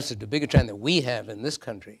dose of dabigatran that we have in this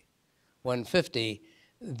country, 150,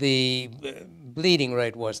 the bleeding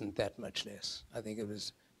rate wasn't that much less. I think it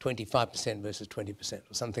was 25% versus 20%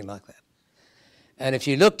 or something like that. And if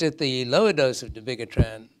you looked at the lower dose of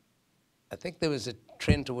dabigatran, I think there was a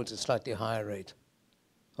trend towards a slightly higher rate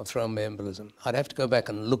of thromboembolism. I'd have to go back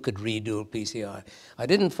and look at redual PCI. I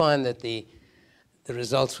didn't find that the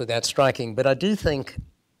results were that striking, but I do think,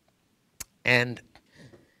 and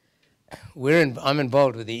I'm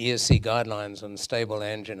involved with the ESC guidelines on stable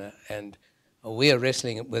angina, and we are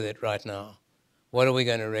wrestling with it right now. What are we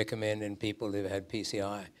going to recommend in people who've had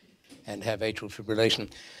PCI and have atrial fibrillation?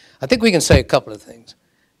 I think we can say a couple of things.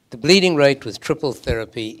 The bleeding rate with triple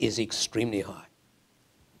therapy is extremely high.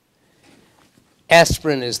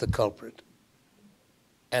 Aspirin is the culprit.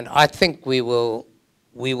 And I think we will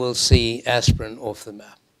see aspirin off the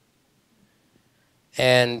map.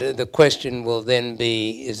 And the question will then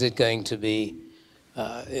be, is it going to be,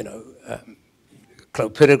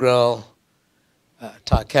 clopidogrel,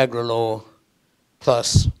 ticagrelor,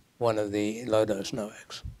 plus one of the low-dose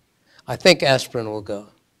NOACs? I think aspirin will go.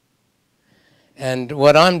 And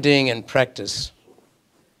what I'm doing in practice,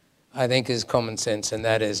 I think, is common sense, and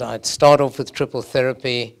that is I'd start off with triple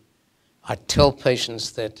therapy. I'd tell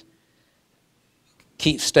patients that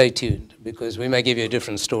stay tuned, because we may give you a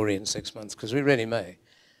different story in 6 months, because we really may.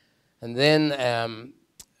 And then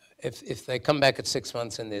if they come back at 6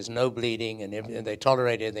 months and there's no bleeding and they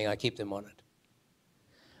tolerate everything, I keep them on it.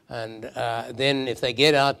 And then if they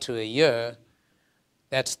get out to a year,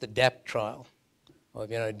 that's the DAP trial of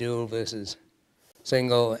dual versus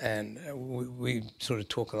single, and we sort of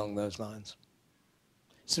talk along those lines.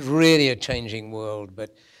 It's really a changing world,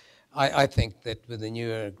 but I think that with the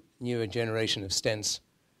newer generation of stents,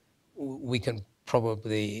 we can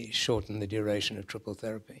probably shorten the duration of triple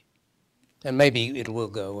therapy. And maybe it will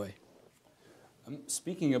go away.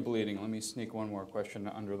 Speaking of bleeding, let me sneak one more question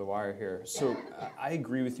under the wire here. So I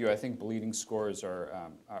agree with you. I think bleeding scores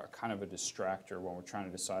are kind of a distractor when we're trying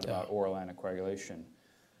to decide about oral anticoagulation.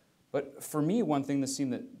 But for me, one thing that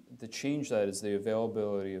seemed to change that is the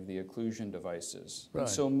availability of the occlusion devices. Right. And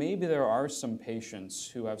so maybe there are some patients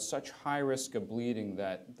who have such high risk of bleeding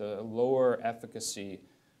that the lower efficacy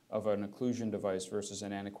of an occlusion device versus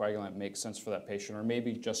an anticoagulant makes sense for that patient, or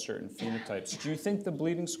maybe just certain phenotypes. Do you think the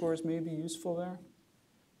bleeding scores may be useful there?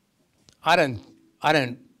 I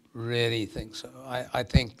don't really think so. I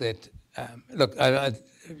think that, look, I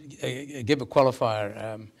give a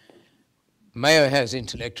qualifier. Mayo has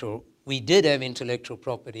we did have intellectual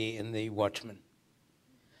property in the Watchman.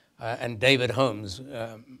 And David Holmes,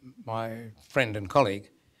 my friend and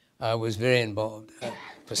colleague, was very involved.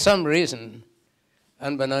 For some reason,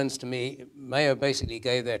 unbeknownst to me, Mayo basically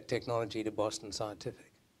gave that technology to Boston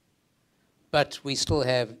Scientific. But we still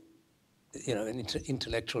have, an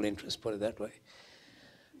intellectual interest, put it that way.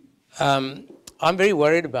 I'm very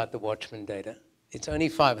worried about the Watchman data. It's only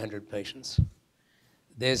 500 patients.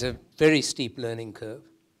 There's a very steep learning curve.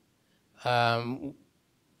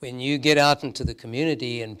 When you get out into the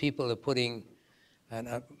community and people are putting,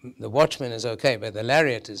 the Watchman is okay, but the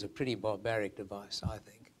Lariat is a pretty barbaric device, I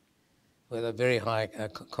think, with a very high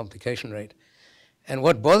complication rate. And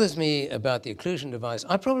what bothers me about the occlusion device,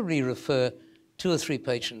 I probably refer 2 or 3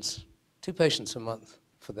 patients, 2 patients a month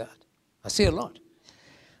for that. I see a lot.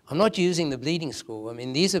 I'm not using the bleeding score. I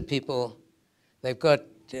mean, these are people, they've got,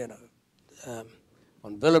 on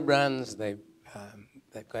Willebrands, they've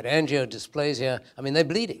got angiodysplasia. I mean, they're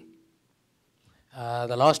bleeding.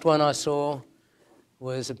 The last one I saw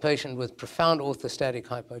was a patient with profound orthostatic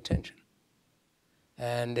hypotension.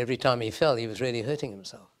 And every time he fell, he was really hurting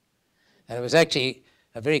himself. And it was actually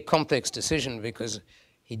a very complex decision because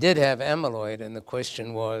he did have amyloid, and the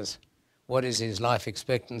question was, what is his life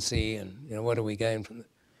expectancy, and what do we gain from it?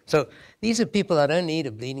 So these are people I don't need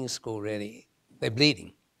a bleeding score, really. They're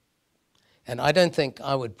bleeding. And I don't think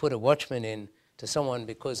I would put a Watchman in to someone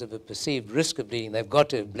because of a perceived risk of bleeding. They've got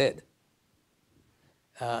to have bled.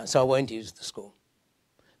 So I won't use the score.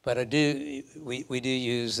 But we do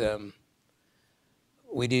use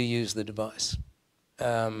the device.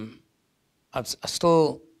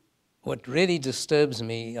 What really disturbs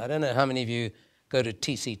me, I don't know how many of you go to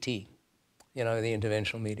TCT, the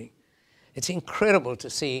interventional meeting. It's incredible to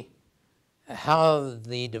see how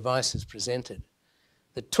the device is presented.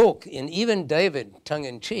 The talk, and even David,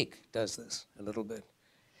 tongue-in-cheek, does this a little bit.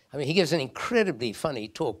 I mean, he gives an incredibly funny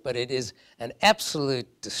talk, but it is an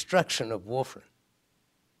absolute destruction of warfarin.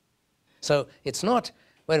 So it's not,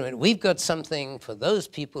 wait a minute, we've got something for those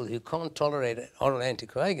people who can't tolerate oral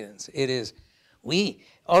anticoagulants. It is,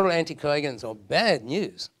 oral anticoagulants are bad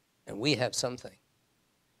news, and we have something.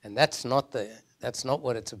 And that's not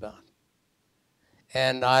what it's about.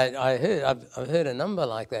 And I've heard a number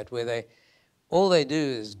like that where all they do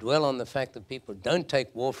is dwell on the fact that people don't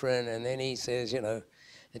take warfarin, and then he says,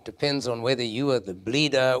 it depends on whether you are the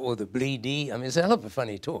bleeder or the bleedee. I mean, it's a hell of a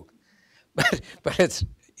funny talk. But it's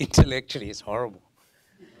intellectually, it's horrible.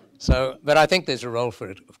 So, but I think there's a role for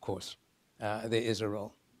it, of course. There is a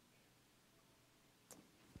role.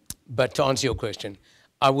 But to answer your question,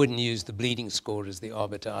 I wouldn't use the bleeding score as the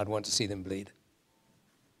arbiter. I'd want to see them bleed.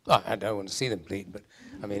 Oh, I don't want to see them bleed, but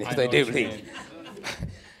I mean, if they do bleed.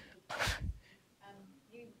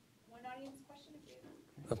 One audience question, if you...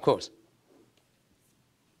 Of course.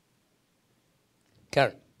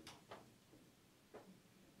 Karen.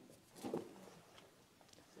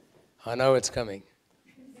 I know it's coming.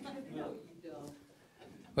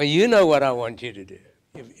 Well, you know what I want you to do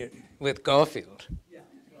with Garfield.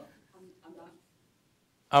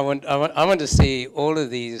 I want to see all of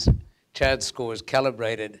these CHAD scores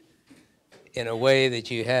calibrated in a way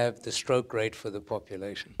that you have the stroke rate for the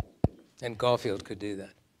population. And Garfield could do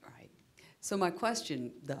that. Right. So my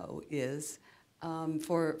question, though, is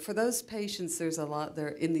for those patients, there's a lot there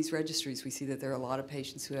in these registries. We see that there are a lot of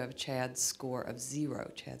patients who have a CHAD score of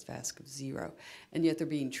 0, CHADS VASC of 0, and yet they're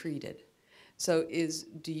being treated. So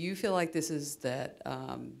do you feel like this is that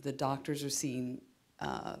the doctors are seeing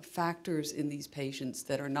factors in these patients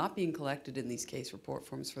that are not being collected in these case report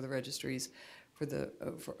forms for the registries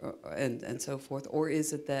and so forth, or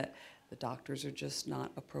is it that the doctors are just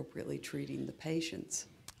not appropriately treating the patients?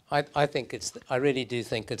 I really do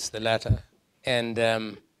think it's the latter. And,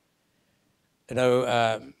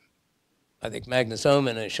 I think Magnus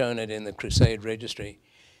Oman has shown it in the Crusade registry.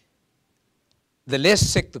 The less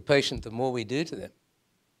sick the patient, the more we do to them.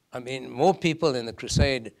 I mean, more people in the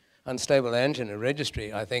Crusade unstable angina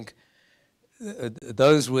registry, I think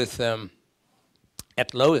those with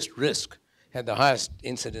at lowest risk had the highest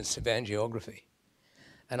incidence of angiography.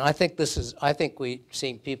 And I think we're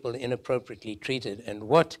seeing people inappropriately treated. And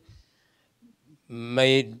what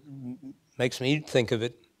makes me think of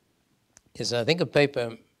it is I think a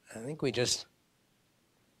paper, I think we just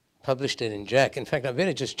published it in JACC. In fact, I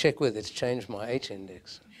better just check whether it's changed my H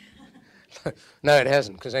index. No, it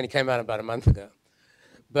hasn't, because it only came out about a month ago.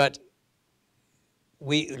 But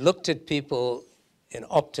we looked at people in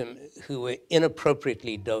Optum who were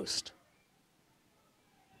inappropriately dosed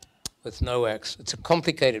with NOACs. It's a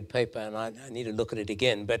complicated paper, and I need to look at it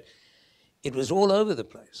again, but it was all over the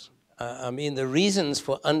place. I mean, the reasons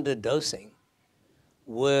for underdosing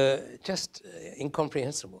were just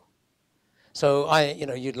incomprehensible. So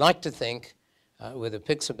you'd like to think with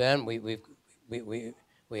apixaban,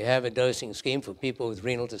 we have a dosing scheme for people with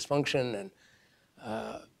renal dysfunction and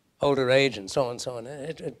older age and so on and so on.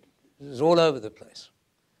 It was all over the place.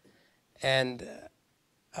 And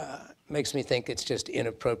makes me think it's just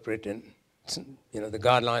inappropriate, and the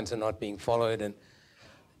guidelines are not being followed. And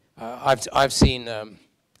I've seen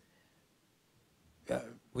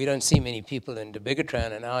we don't see many people in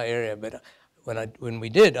dabigatran in our area, but when we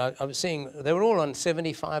did, I was seeing they were all on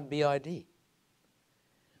 75 BID,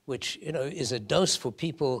 which is a dose for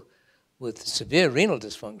people with severe renal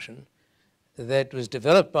dysfunction that was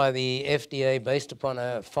developed by the FDA based upon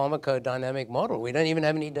a pharmacodynamic model. We don't even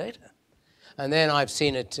have any data. And then I've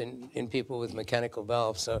seen it in people with mechanical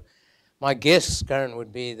valves. So my guess, Karen,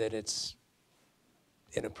 would be that it's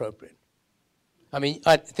inappropriate. I mean,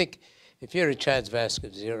 I think if you're a CHADS VASC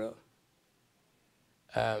of 0,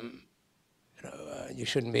 you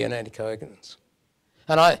shouldn't be on anticoagulants.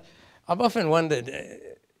 And I've often wondered,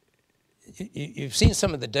 you've seen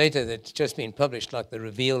some of the data that's just been published, like the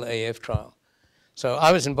REVEAL AF trial. So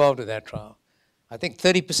I was involved with that trial. I think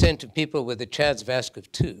 30% of people with a CHADS VASC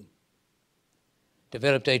of 2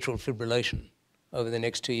 developed atrial fibrillation over the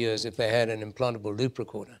next 2 years if they had an implantable loop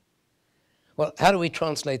recorder. Well, how do we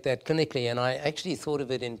translate that clinically? And I actually thought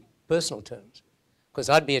of it in personal terms, because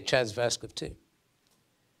I'd be a CHADS VASC of 2.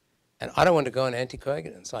 And I don't want to go on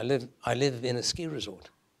anticoagulants. I live in a ski resort.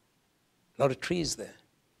 A lot of trees there.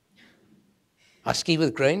 I ski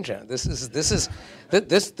with Granger. This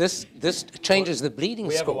changes the bleeding score.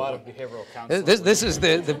 We have a lot of behavioral counseling. This is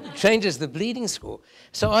changes the bleeding score.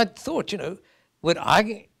 So I thought, would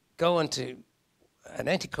I go onto an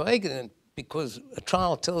anticoagulant because a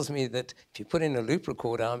trial tells me that if you put in a loop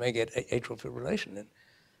recorder, I may get atrial fibrillation? And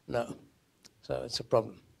no. So it's a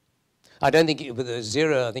problem. I don't think with a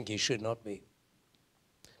 0, I think you should not be,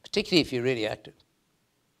 particularly if you're really active.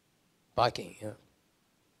 Biking, yeah.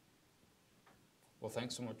 Well,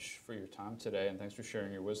 thanks so much for your time today, and thanks for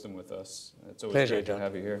sharing your wisdom with us. It's always Pleasure, great to John.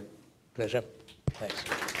 have you here. Pleasure. Thanks.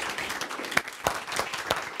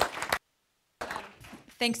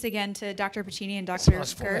 Thanks again to Dr. Piccini and Dr.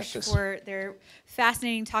 Gersh for their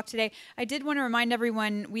fascinating talk today. I did want to remind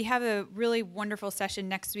everyone, we have a really wonderful session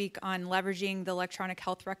next week on leveraging the electronic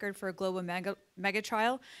health record for a global mega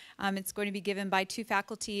trial. It's going to be given by 2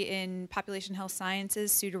 faculty in population health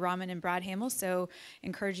sciences, Sudha Raman and Brad Hamill, so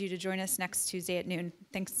encourage you to join us next Tuesday at noon.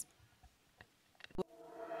 Thanks.